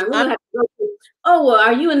restaurant, we don't I'm have to go to, oh, well,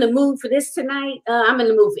 are you in the mood for this tonight? I'm in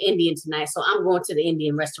the mood for Indian tonight, so I'm going to the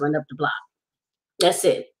Indian restaurant up the block. That's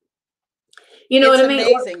it. You know It's what I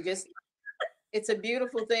mean? Or, amazing. Just it's a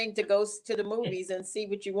beautiful thing to go to the movies and see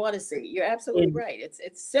what you want to see. You're yeah, absolutely right.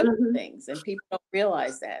 It's simple mhm, things, and people don't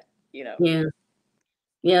realize that. yeah,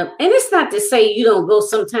 yeah. And it's not to say you don't go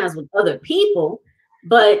sometimes with other people,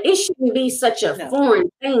 But it shouldn't be such a No. foreign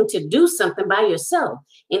thing to do something by yourself.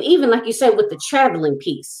 And even like you said with the traveling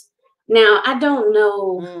piece. Now, I don't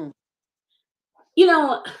know, Mm. you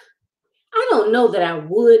know, I don't know that I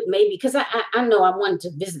would maybe because I know I wanted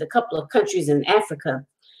to visit a couple of countries in Africa.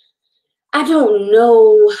 I don't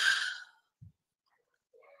know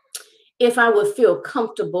if I would feel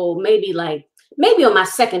comfortable, maybe on my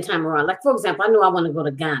second time around. Like, for example, I know I want to go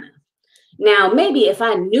to Ghana. Now, maybe if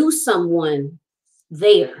I knew someone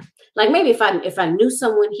there, like maybe if I knew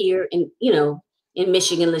someone here in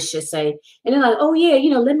Michigan, let's just say, and they're like, oh yeah,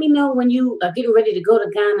 let me know when you are getting ready to go to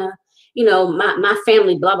Ghana. My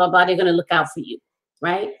family, blah blah blah, they're gonna look out for you,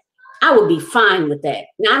 right? I would be fine with that.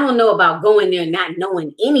 Now I don't know about going there not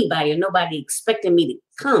knowing anybody or nobody expecting me to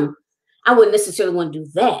come. I wouldn't necessarily want to do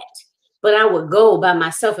that. But I would go by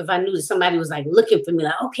myself if I knew that somebody was like looking for me,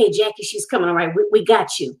 like, okay, Jackie, she's coming. All right, we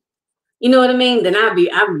got you. You know what I mean? Then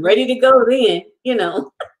I'm ready to go then.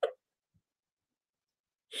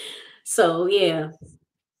 So yeah.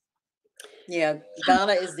 Yeah,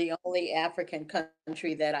 Ghana is the only African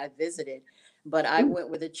country that I visited, but I Mm, went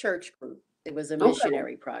with a church group. It was a okay.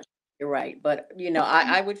 missionary project. You're right. But,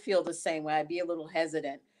 I would feel the same way. I'd be a little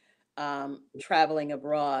hesitant traveling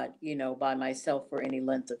abroad, by myself for any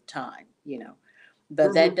length of time,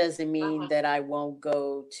 But that Hmm. doesn't mean that I won't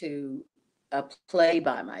go to a play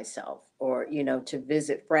by myself or, to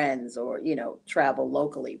visit friends or, travel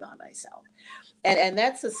locally by myself. And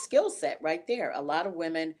that's a skill set right there. A lot of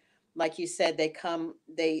women, like you said, they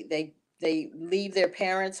leave their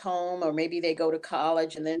parents' home, or maybe they go to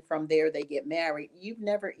college and then from there they get married. You've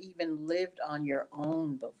never even lived on your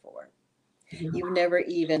own before. You've never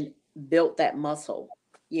even built that muscle,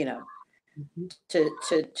 you know,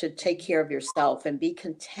 to take care of yourself and be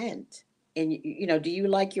content. And do you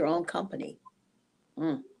like your own company?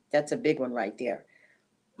 Mm, that's a big one right there.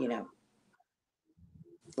 You know,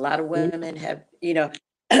 a lot of Yeah. women have,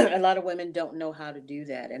 a lot of women don't know how to do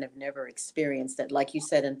that and have never experienced that, like you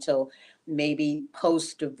said, until maybe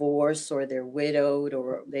post divorce, or they're widowed,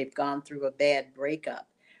 or they've gone through a bad breakup.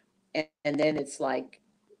 And then it's like,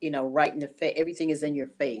 right in the face, everything is in your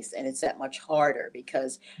face. And it's that much harder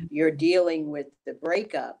because you're dealing with the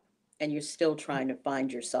breakup and you're still trying to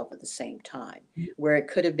find yourself at the same time, where it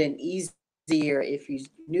could have been easier if you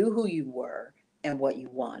knew who you were and what you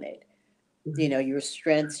wanted, your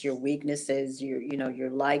strengths, your weaknesses, your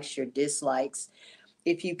likes, your dislikes.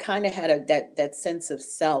 If you kind of had that sense of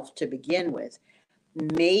self to begin with,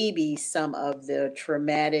 maybe some of the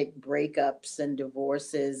traumatic breakups and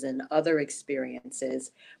divorces and other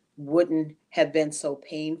experiences wouldn't have been so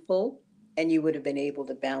painful, and you would have been able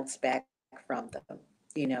to bounce back from them,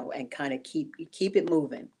 and kind of keep it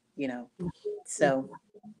moving, you know. So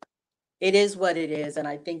it is what it is, and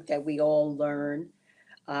I think that we all learn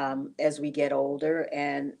as we get older.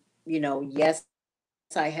 And, yes,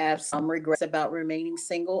 I have some regrets about remaining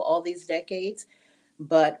single all these decades,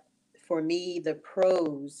 but for me, the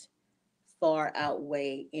pros far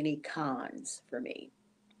outweigh any cons for me.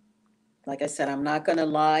 Like I said, I'm not going to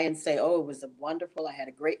lie and say, oh, it was a wonderful, I had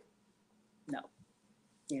a great, no,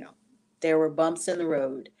 you know, there were bumps in the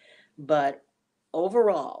road, but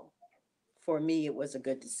overall, for me, it was a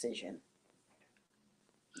good decision.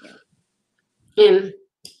 Yeah. And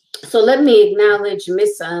so let me acknowledge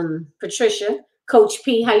Miss Patricia, Coach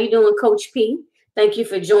P. How you doing, Coach P? Thank you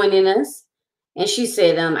for joining us. And she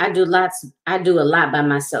said, I do a lot by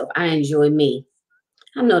myself. I enjoy me.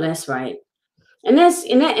 I know that's right. And that's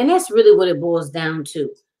really what it boils down to.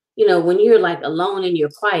 When you're like alone in your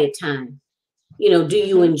quiet time, do you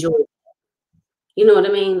Mm-hmm. enjoy it? You know what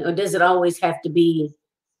I mean? Or does it always have to be,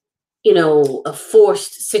 a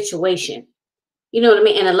forced situation? You know what I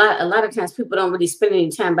mean? And a lot of times people don't really spend any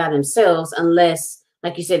time by themselves unless,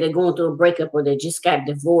 like you said, they're going through a breakup or they just got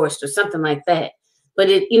divorced or something like that. But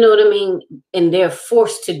you know what I mean? And they're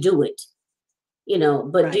forced to do it.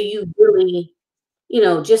 But do Right. you really,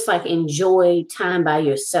 just like enjoy time by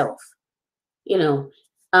yourself? You know,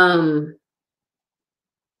 um,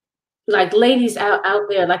 like ladies out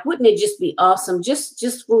there, like wouldn't it just be awesome?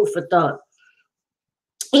 Just food for thought.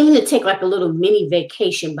 Even to take like a little mini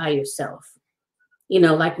vacation by yourself.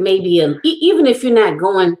 Like maybe even if you're not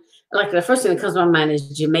going, like the first thing that comes to my mind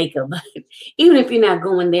is Jamaica, but even if you're not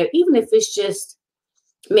going there, even if it's just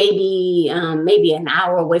maybe an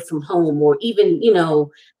hour away from home, or even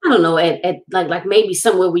I don't know, at like maybe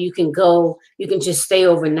somewhere where you can go, you can just stay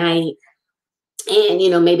overnight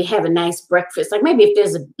and maybe have a nice breakfast. Like maybe if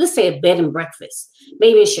there's let's say a bed and breakfast,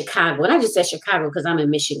 maybe in Chicago, and I just said Chicago because I'm in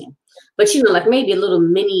Michigan, but like maybe a little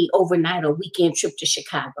mini overnight or weekend trip to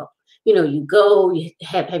Chicago. You go, you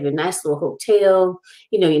have your nice little hotel,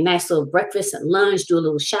 your nice little breakfast and lunch, do a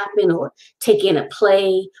little shopping or take in a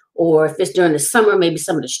play, or if it's during the summer, maybe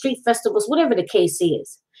some of the street festivals, whatever the case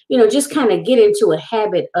is. Just kind of get into a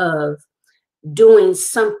habit of doing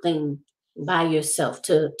something by yourself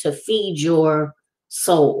to feed your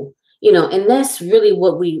soul. And that's really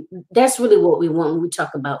what we want when we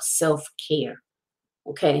talk about self-care.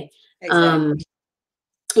 Okay. Exactly.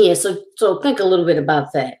 Yeah, so think a little bit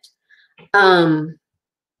about that. um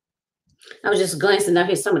I was just glancing down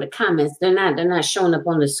here some of the comments. They're not showing up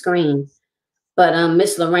on the screen, but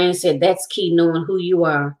Miss Lorraine said that's key, knowing who you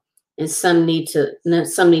are, and some need to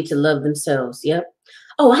love themselves. Yep.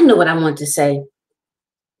 Oh, I know what I want to say.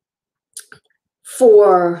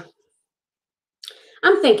 For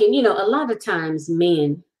I'm thinking, a lot of times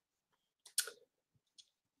men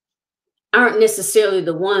aren't necessarily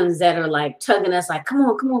the ones that are like tugging us, like, come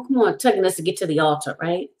on, come on, come on, tugging us to get to the altar,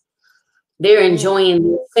 right? They're Mm. enjoying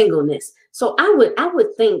their singleness. So I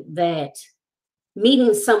would think that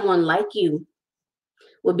meeting someone like you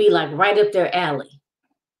would be like right up their alley.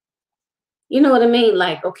 You know what I mean?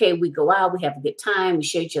 Like, okay, we go out, we have a good time, we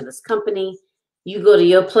share each other's company. You go to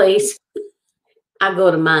your place, I go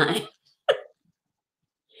to mine,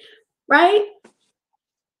 right?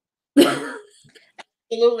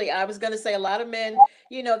 Absolutely. I was going to say a lot of men,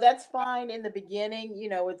 that's fine in the beginning.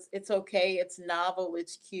 It's okay. It's novel.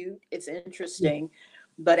 It's cute. It's interesting.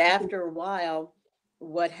 But after a while,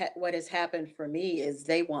 what has happened for me is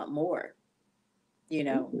they want more.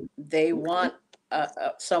 They Okay. want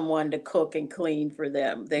someone to cook and clean for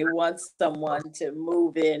them. They want someone to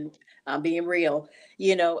move in. I'm being real.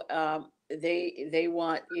 They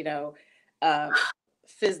want uh,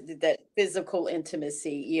 that physical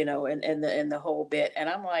intimacy, and the whole bit. And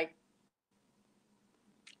I'm like,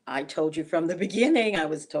 I told you from the beginning. I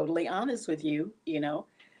was totally honest with you.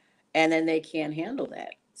 And then they can't handle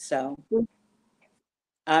that. So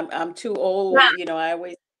I'm too Nah, old. I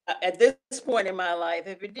always at this point in my life,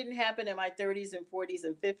 if it didn't happen in my 30s and 40s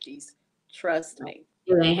and 50s, trust me,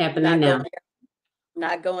 it ain't happening not going now.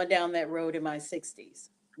 not going down that road in my 60s.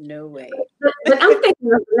 No way. But I'm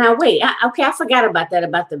thinking now. Wait, okay, I forgot about that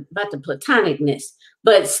about the platonicness,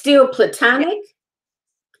 but still Yeah. platonic.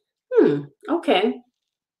 Okay,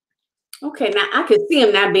 okay. Now I could see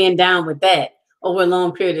him not being down with that over a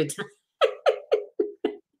long period of time.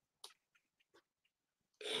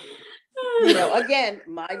 Again,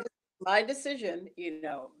 my decision,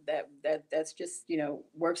 that's just,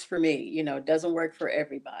 works for me, doesn't work for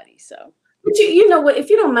everybody. So, But you know what? If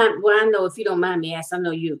you don't mind, well, I know if you don't mind me asking, I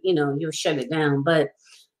know you'll shut it down. But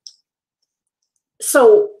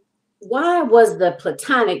so why was the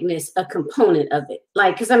platonicness a component of it?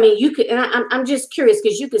 Like, because I mean, you could, and I'm just curious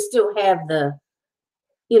because you could still have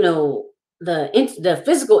you know, the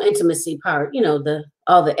physical intimacy part, the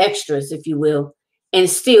all the extras, if you will, and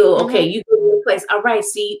still okay, mhm. you go to your place. All right,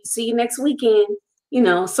 see you next weekend.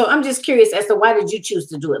 So I'm just curious as to why did you choose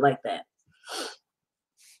to do it like that?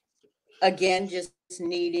 Again, just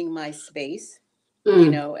needing my space,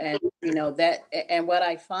 Mm, and that, and what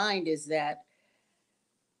I find is that,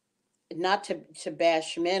 not to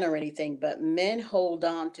bash men or anything, but men hold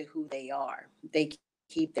on to who they are. They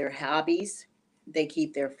keep their hobbies, they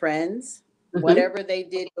keep their friends, hmm. whatever they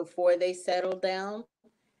did before they settled down.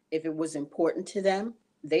 If it was important to them,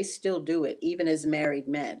 they still do it, even as married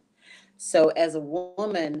men. So as a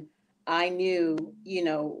woman, I knew,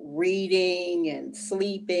 reading and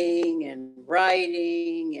sleeping and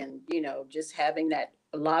writing and, just having that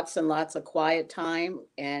lots and lots of quiet time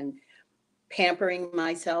and pampering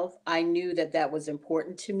myself. I knew that that was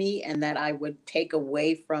important to me and that I would take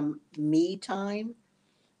away from me time,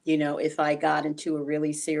 if I got into a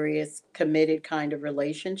really serious, committed kind of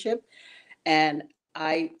relationship. And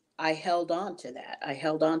I held on to that. I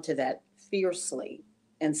held on to that fiercely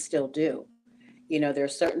and still do. There are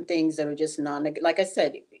certain things that are just like I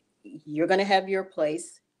said, you're going to have your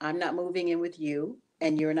place. I'm not moving in with you,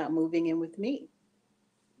 and you're not moving in with me.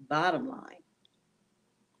 Bottom line.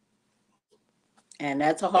 And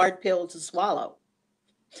that's a hard pill to swallow.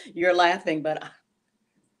 You're laughing, but I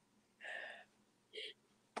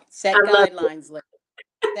set love guidelines,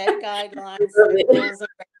 set guidelines, set it. rules and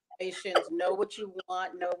regulations, know what you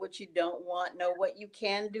want, know what you don't want, know what you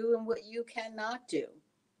can do and what you cannot do,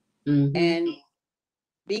 Hmm. and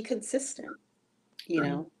be consistent.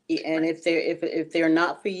 Right, And if they're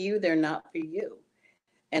not for you, they're not for you.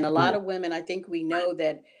 And a lot right. of women, I think we know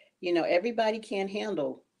that, everybody can't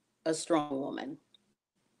handle a strong woman,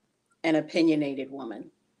 an opinionated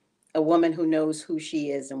woman, a woman who knows who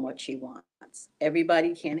she is and what she wants.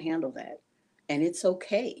 Everybody can't handle that, and it's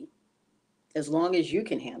okay. as long as you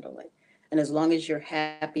can handle it and as long as you're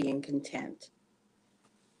happy and content.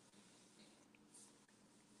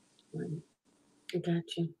 I got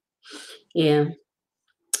you. Yeah.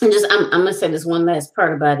 And just I'm gonna say this one last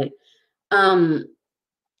part about it. Um,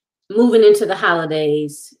 moving into the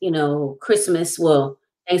holidays, Christmas, well,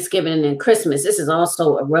 Thanksgiving and Christmas, this is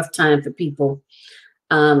also a rough time for people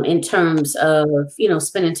in terms of,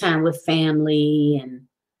 spending time with family and,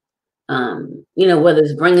 whether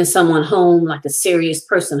it's bringing someone home, like a serious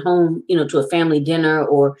person home, to a family dinner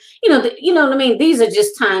or, you know what I mean? These are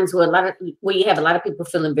just times where where you have a lot of people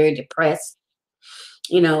feeling very depressed,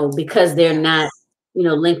 because they're not,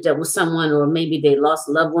 Yes. linked up with someone, or maybe they lost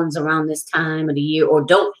loved ones around this time of the year or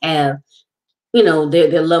don't have,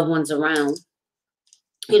 their loved ones around,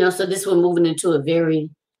 so this we're moving into a very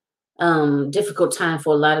difficult time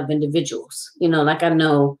for a lot of individuals. Like I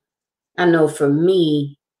know for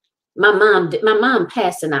me, my mom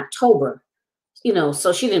passed in October,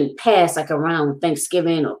 so she didn't pass like around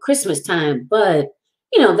Thanksgiving or Christmas time, but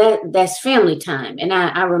that's family time. And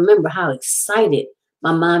I remember how excited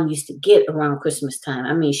my mom used to get around Christmas time.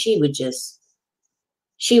 I mean, she just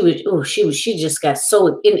got so,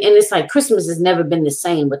 and it's like Christmas has never been the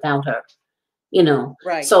same without her,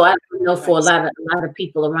 Right. so I know for Right. a lot of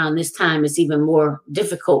people around this time, it's even more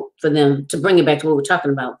difficult for them to bring it back to what we're talking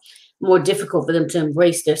about, more difficult for them to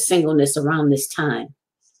embrace their singleness around this time,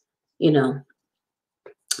 you know.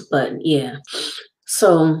 But yeah.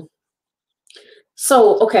 So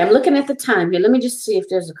okay, I'm looking at the time here. Let me just see if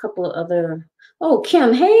there's a couple of other. Oh,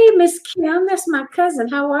 Kim. Hey, Miss Kim, that's my cousin.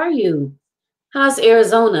 How are you? How's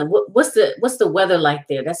Arizona? What's the weather like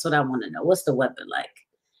there? That's what I want to know. What's the weather like?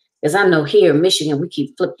 Because I know here in Michigan, we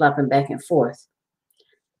keep flip-flopping back and forth.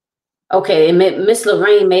 Okay, and Miss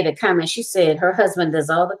LaVerne made a comment. She said her husband does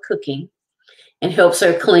all the cooking and helps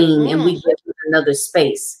her clean, and we Mm. give him another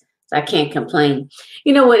space. So I can't complain.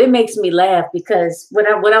 You know what? It makes me laugh because what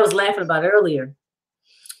I was laughing about earlier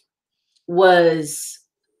was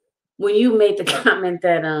when you made the comment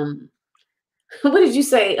that what did you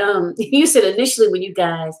say? You said initially when you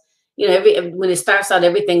guys, when it starts out,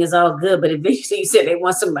 everything is all good, but eventually you said they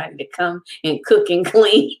want somebody to come and cook and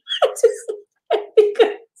clean.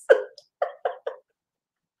 because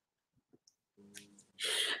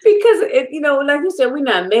because like you said, we're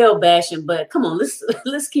not male bashing, but come on,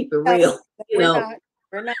 let's keep it No, real. You we're know, not.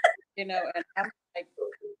 We're not. And I'm like,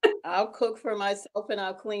 I'll cook for myself and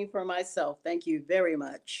I'll clean for myself. Thank you very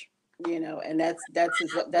much. And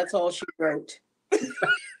that's all she wrote.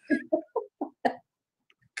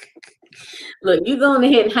 look, you go on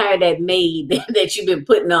ahead and hire that maid that you've been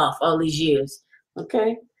putting off all these years.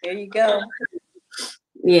 Okay. There you go.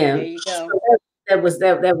 Yeah. There you So go. that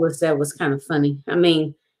was kind of funny. I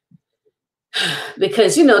mean,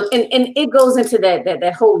 because and it goes into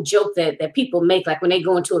that whole joke that people make, like when they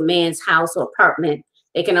go into a man's house or apartment,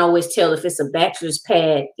 they can always tell if it's a bachelor's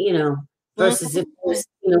pad, versus if Mhm.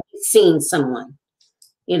 he's seeing someone,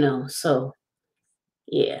 so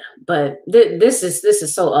yeah. But this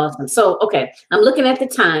is so awesome. So okay, I'm looking at the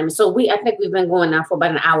time. So I think we've been going now for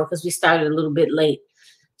about an hour because we started a little bit late.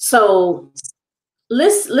 So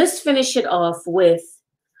let's finish it off with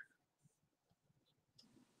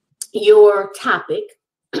your topic.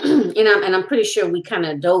 And I'm pretty sure we kind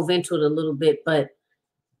of dove into it a little bit, but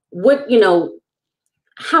what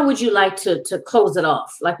how would you like to close it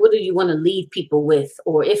off? Like, what do you want to leave people with,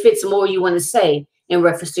 or if it's more you want to say in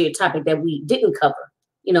reference to your topic that we didn't cover,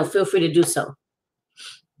 feel free to do so.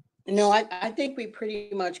 No, I think we pretty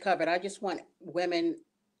much covered. I just want women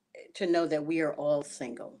to know that we are all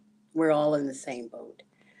single. We're all in the same boat.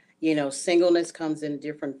 Singleness comes in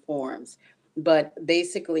different forms, but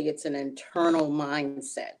basically it's an internal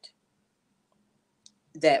mindset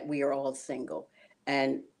that we are all single.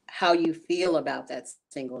 And how you feel about that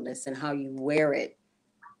singleness and how you wear it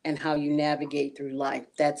and how you navigate through life,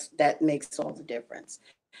 that makes all the difference.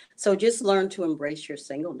 So just learn to embrace your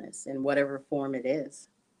singleness in whatever form it is,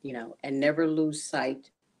 and never lose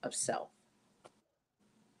sight of self.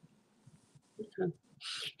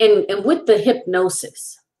 And with the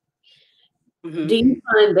hypnosis, do Hmm. you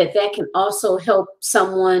find that can also help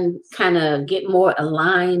someone kind of get more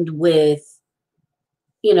aligned with,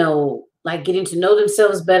 like getting to know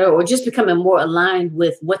themselves better, or just becoming more aligned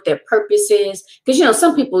with what their purpose is? Because,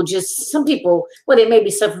 some people, well, they may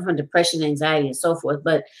be suffering from depression, anxiety, and so forth,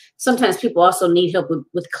 but sometimes people also need help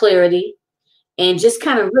with clarity and just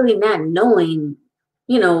kind of really not knowing,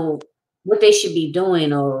 you know, what they should be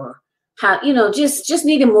doing, or how, just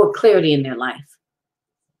needing more clarity in their life.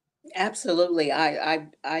 Absolutely. I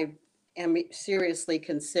am seriously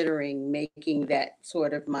considering making that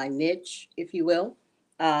sort of my niche, if you will.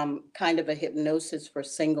 kind of a hypnosis for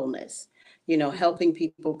singleness, you know, helping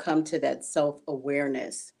people come to that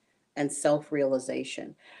self-awareness and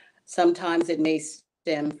self-realization. Sometimes it may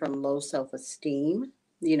stem from low self-esteem,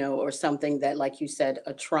 you know, or something that, like you said,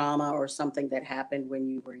 a trauma or something that happened when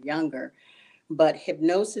you were younger. But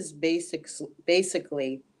hypnosis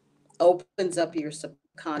basically opens up your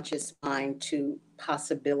subconscious mind to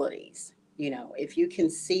possibilities. You know, if you can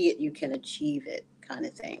see it, you can achieve it, kind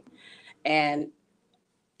of thing. And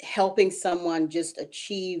helping someone just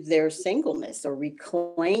achieve their singleness or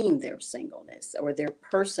reclaim their singleness or their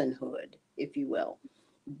personhood, if you will.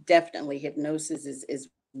 Definitely hypnosis is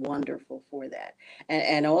wonderful for that.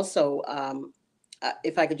 And also,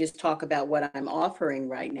 if I could just talk about what I'm offering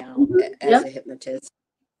right now as Yep. a hypnotist,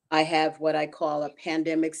 I have what I call a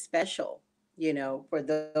pandemic special, you know, for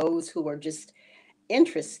those who are just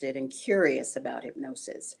interested and curious about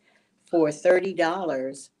hypnosis. For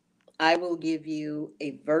 $30, I will give you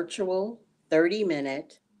a virtual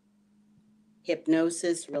 30-minute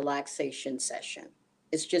hypnosis relaxation session.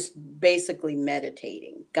 It's just basically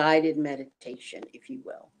meditating, guided meditation, if you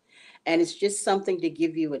will. And it's just something to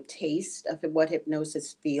give you a taste of what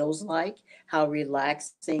hypnosis feels like, how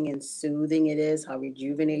relaxing and soothing it is, how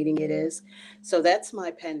rejuvenating it is. So that's my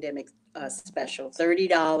pandemic special,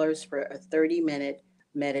 $30 for a 30-minute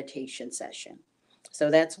meditation session. So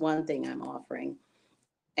that's one thing I'm offering.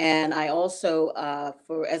 And I also,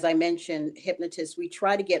 for as I mentioned, hypnotists, we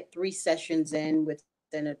try to get 3 sessions in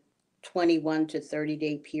within a 21 to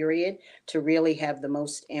 30-day period to really have the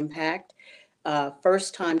most impact.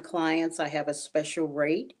 First time clients, I have a special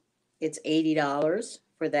rate. It's $80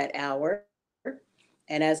 for that hour.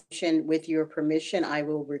 And as mentioned, with your permission, I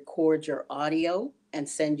will record your audio and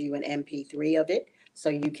send you an MP3 of it so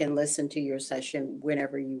you can listen to your session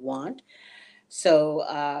whenever you want. So,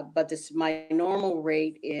 but this my normal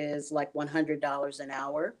rate is like $100 an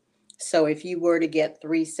hour. So if you were to get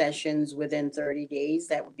 3 sessions within 30 days,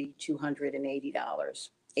 that would be $280.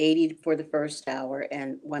 80 for the first hour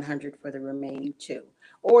and 100 for the remaining two.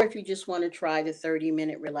 Or if you just want to try the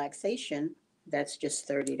 30-minute relaxation, that's just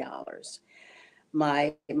 $30.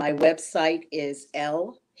 My website is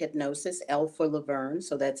L Hypnosis, L for LaVerne.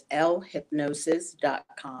 So that's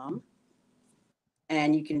lhypnosis.com.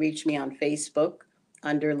 And you can reach me on Facebook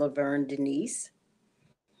under LaVerne Denise.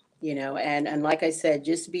 You know, and like I said,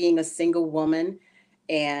 just being a single woman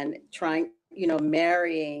and trying, you know,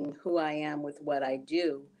 marrying who I am with what I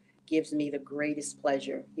do gives me the greatest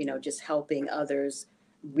pleasure, you know, just helping others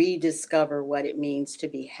rediscover what it means to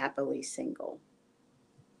be happily single.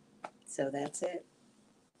 So that's it.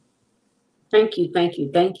 Thank you, thank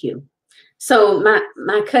you, thank you. So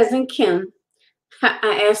my cousin Kim,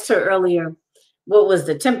 I asked her earlier what was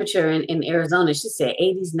the temperature in Arizona. She said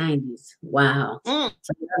 80s, 90s. Wow. Mm.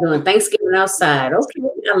 So we're doing Thanksgiving outside. Okay,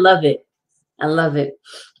 I love it. I love it.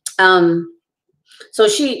 Um, so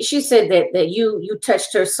she said that you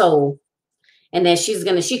touched her soul and that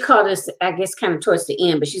she called us, I guess, kind of towards the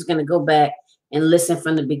end, but she's gonna go back and listen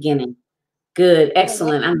from the beginning. Good, Oh,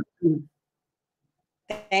 excellent.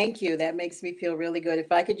 thank you. That makes me feel really good.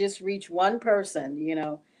 If I could just reach one person, you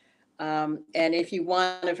know, and if you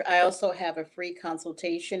want, I also have a free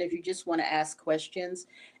consultation if you just want to ask questions,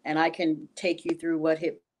 and I can take you through what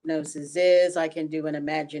hypnosis is. I can do an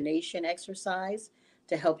imagination exercise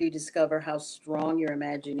to help you discover how strong your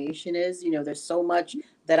imagination is. You know, there's so much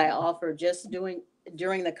that I offer just doing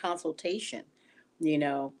during the consultation, you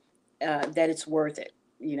know, that it's worth it.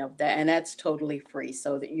 You know, that, and that's totally free,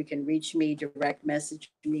 so that you can reach me, direct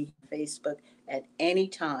message me, Facebook at any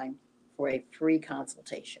time for a free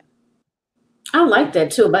consultation. I like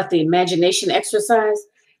that too about the imagination exercise.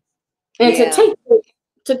 And Yeah.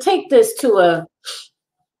 to take this to a,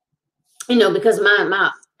 because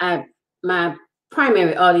my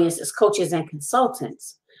primary audience is coaches and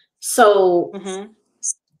consultants. So Mm-hmm.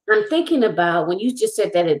 I'm thinking about when you just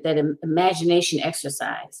said that imagination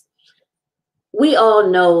exercise. We all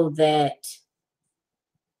know that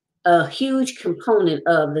a huge component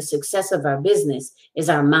of the success of our business is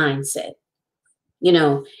our mindset, you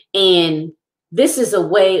know, and this is a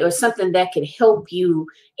way or something that could help you,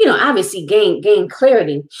 obviously gain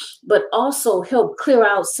clarity, but also help clear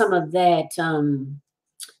out some of that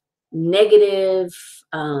negative,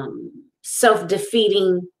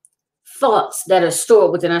 self-defeating thoughts that are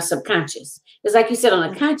stored within our subconscious. It's like you said, on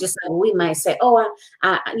a conscious level, we might say, "Oh,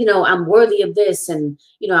 I'm worthy of this, and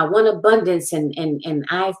I want abundance, and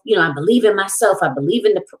I believe in myself. I believe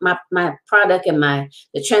in my product and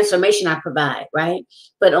the transformation I provide." Right,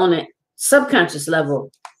 but on a subconscious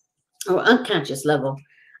level or unconscious level,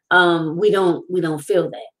 we don't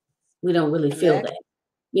feel that. We don't really feel Exactly.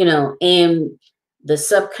 that, and the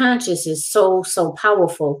subconscious is so, so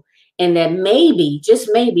powerful. And that maybe, just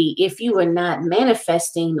maybe, if you are not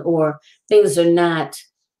manifesting or things are not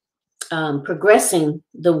progressing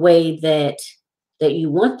the way that you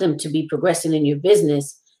want them to be progressing in your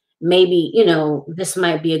business, maybe, this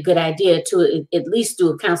might be a good idea to at least do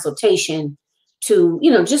a consultation to,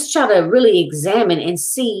 just try to really examine and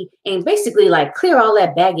see and basically like clear all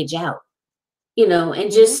that baggage out,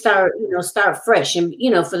 and just start fresh. And,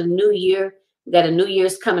 for the new year, we got a New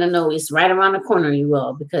Year's coming. I know it's right around the corner, you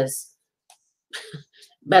all, because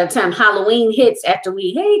by the time Halloween hits, after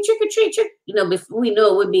we, hey, trick or treat, trick, before we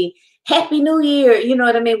know it would be Happy New Year. You know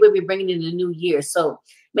what I mean? We'll be bringing in the new year. So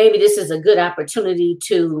maybe this is a good opportunity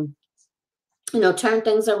to, turn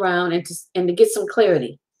things around and to get some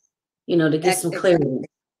clarity, to get some clarity.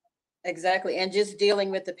 Exactly. And just dealing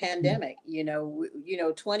with the pandemic,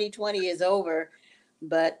 2020 is over,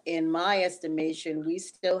 but in my estimation, we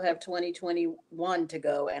still have 2021 to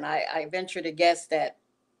go. And I venture to guess that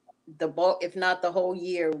the bulk, if not the whole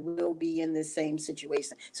year, will be in the same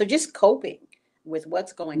situation. So just coping with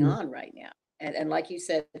what's going on right now. And like you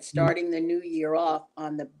said, starting the new year off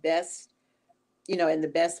on the best, in the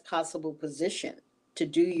best possible position to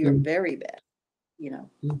do your very best,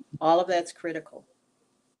 all of that's critical.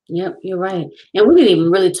 Yep, you're right. And we didn't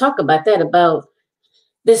even really talk about that, about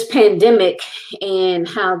this pandemic and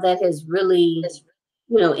how that has really,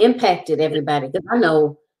 impacted everybody. Because I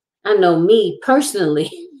know me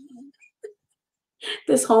personally,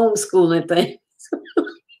 this homeschooling thing is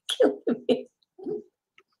killing me.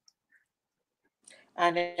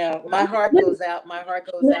 I know. My heart goes out. My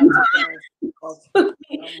heart goes out to parents.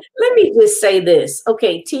 Let me just say this.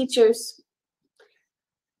 Okay, teachers,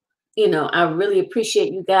 I really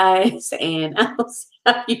appreciate you guys, and I don't see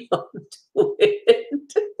how you don't do it.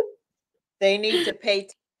 They need to pay,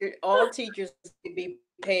 all teachers to be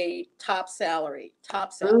paid top salary,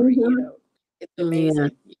 It's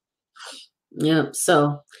amazing. Yeah.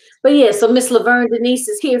 So, but yeah, so Miss LaVerne Denise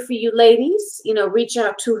is here for you ladies, reach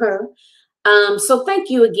out to her. So thank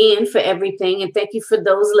you again for everything. And thank you for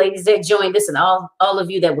those ladies that joined us and all of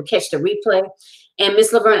you that will catch the replay. And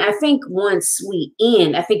Miss LaVerne, I think once we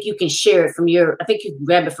end, I think you can share it I think you can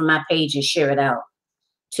grab it from my page and share it out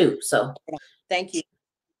too. So thank you.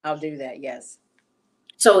 I'll do that. Yes.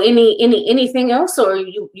 So anything else, or are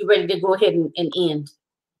you ready to go ahead and end?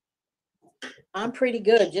 I'm pretty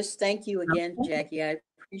good. Just thank you again, Jackie. I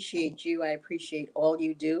appreciate you. I appreciate all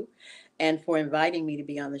you do, and for inviting me to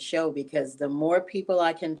be on the show, because the more people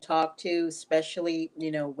I can talk to, especially,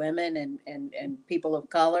 women and people of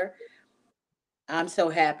color, I'm so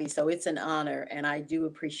happy. So it's an honor, and I do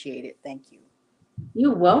appreciate it. Thank you.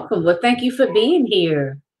 You're welcome. Well, thank you for being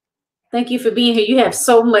here. Thank you for being here. You have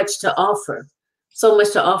so much to offer. So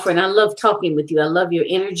much to offer. And I love talking with you. I love your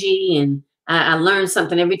energy, and I learn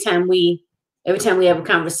something every time we have a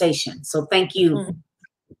conversation. So thank you.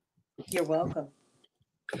 You're welcome.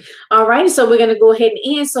 All right. So we're going to go ahead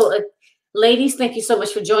and end. So ladies, thank you so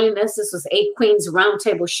much for joining us. This was A Queen's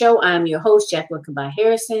Roundtable Show. I'm your host, Jacqueline Kabay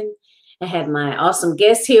Harrison. I had my awesome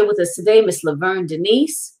guest here with us today, Miss LaVerne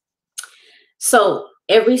Denise. So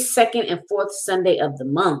every second and fourth Sunday of the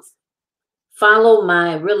month, follow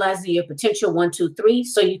my Realizing Your Potential 123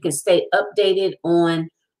 so you can stay updated on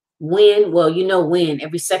when,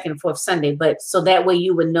 every second and fourth Sunday, but so that way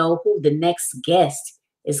you would know who the next guest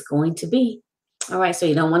is going to be. All right, so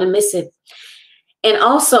you don't want to miss it. And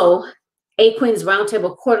also, A Queen's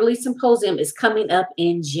Roundtable Quarterly Symposium is coming up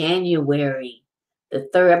in January, the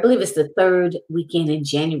 3rd, I believe it's the 3rd weekend in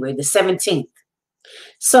January, the 17th.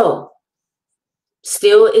 So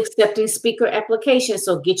still accepting speaker applications.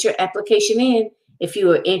 So get your application in if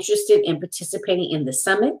you are interested in participating in the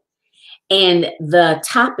summit. And the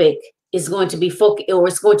topic is going to be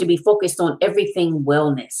focused on everything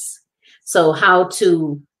wellness. So how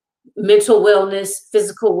to mental wellness,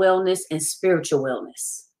 physical wellness, and spiritual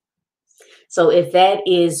wellness. So if that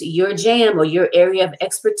is your jam or your area of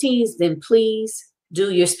expertise, then please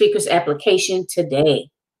do your speaker's application today.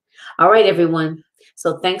 All right, everyone.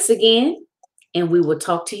 So thanks again, and we will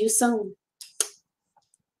talk to you soon.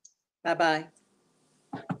 Bye-bye.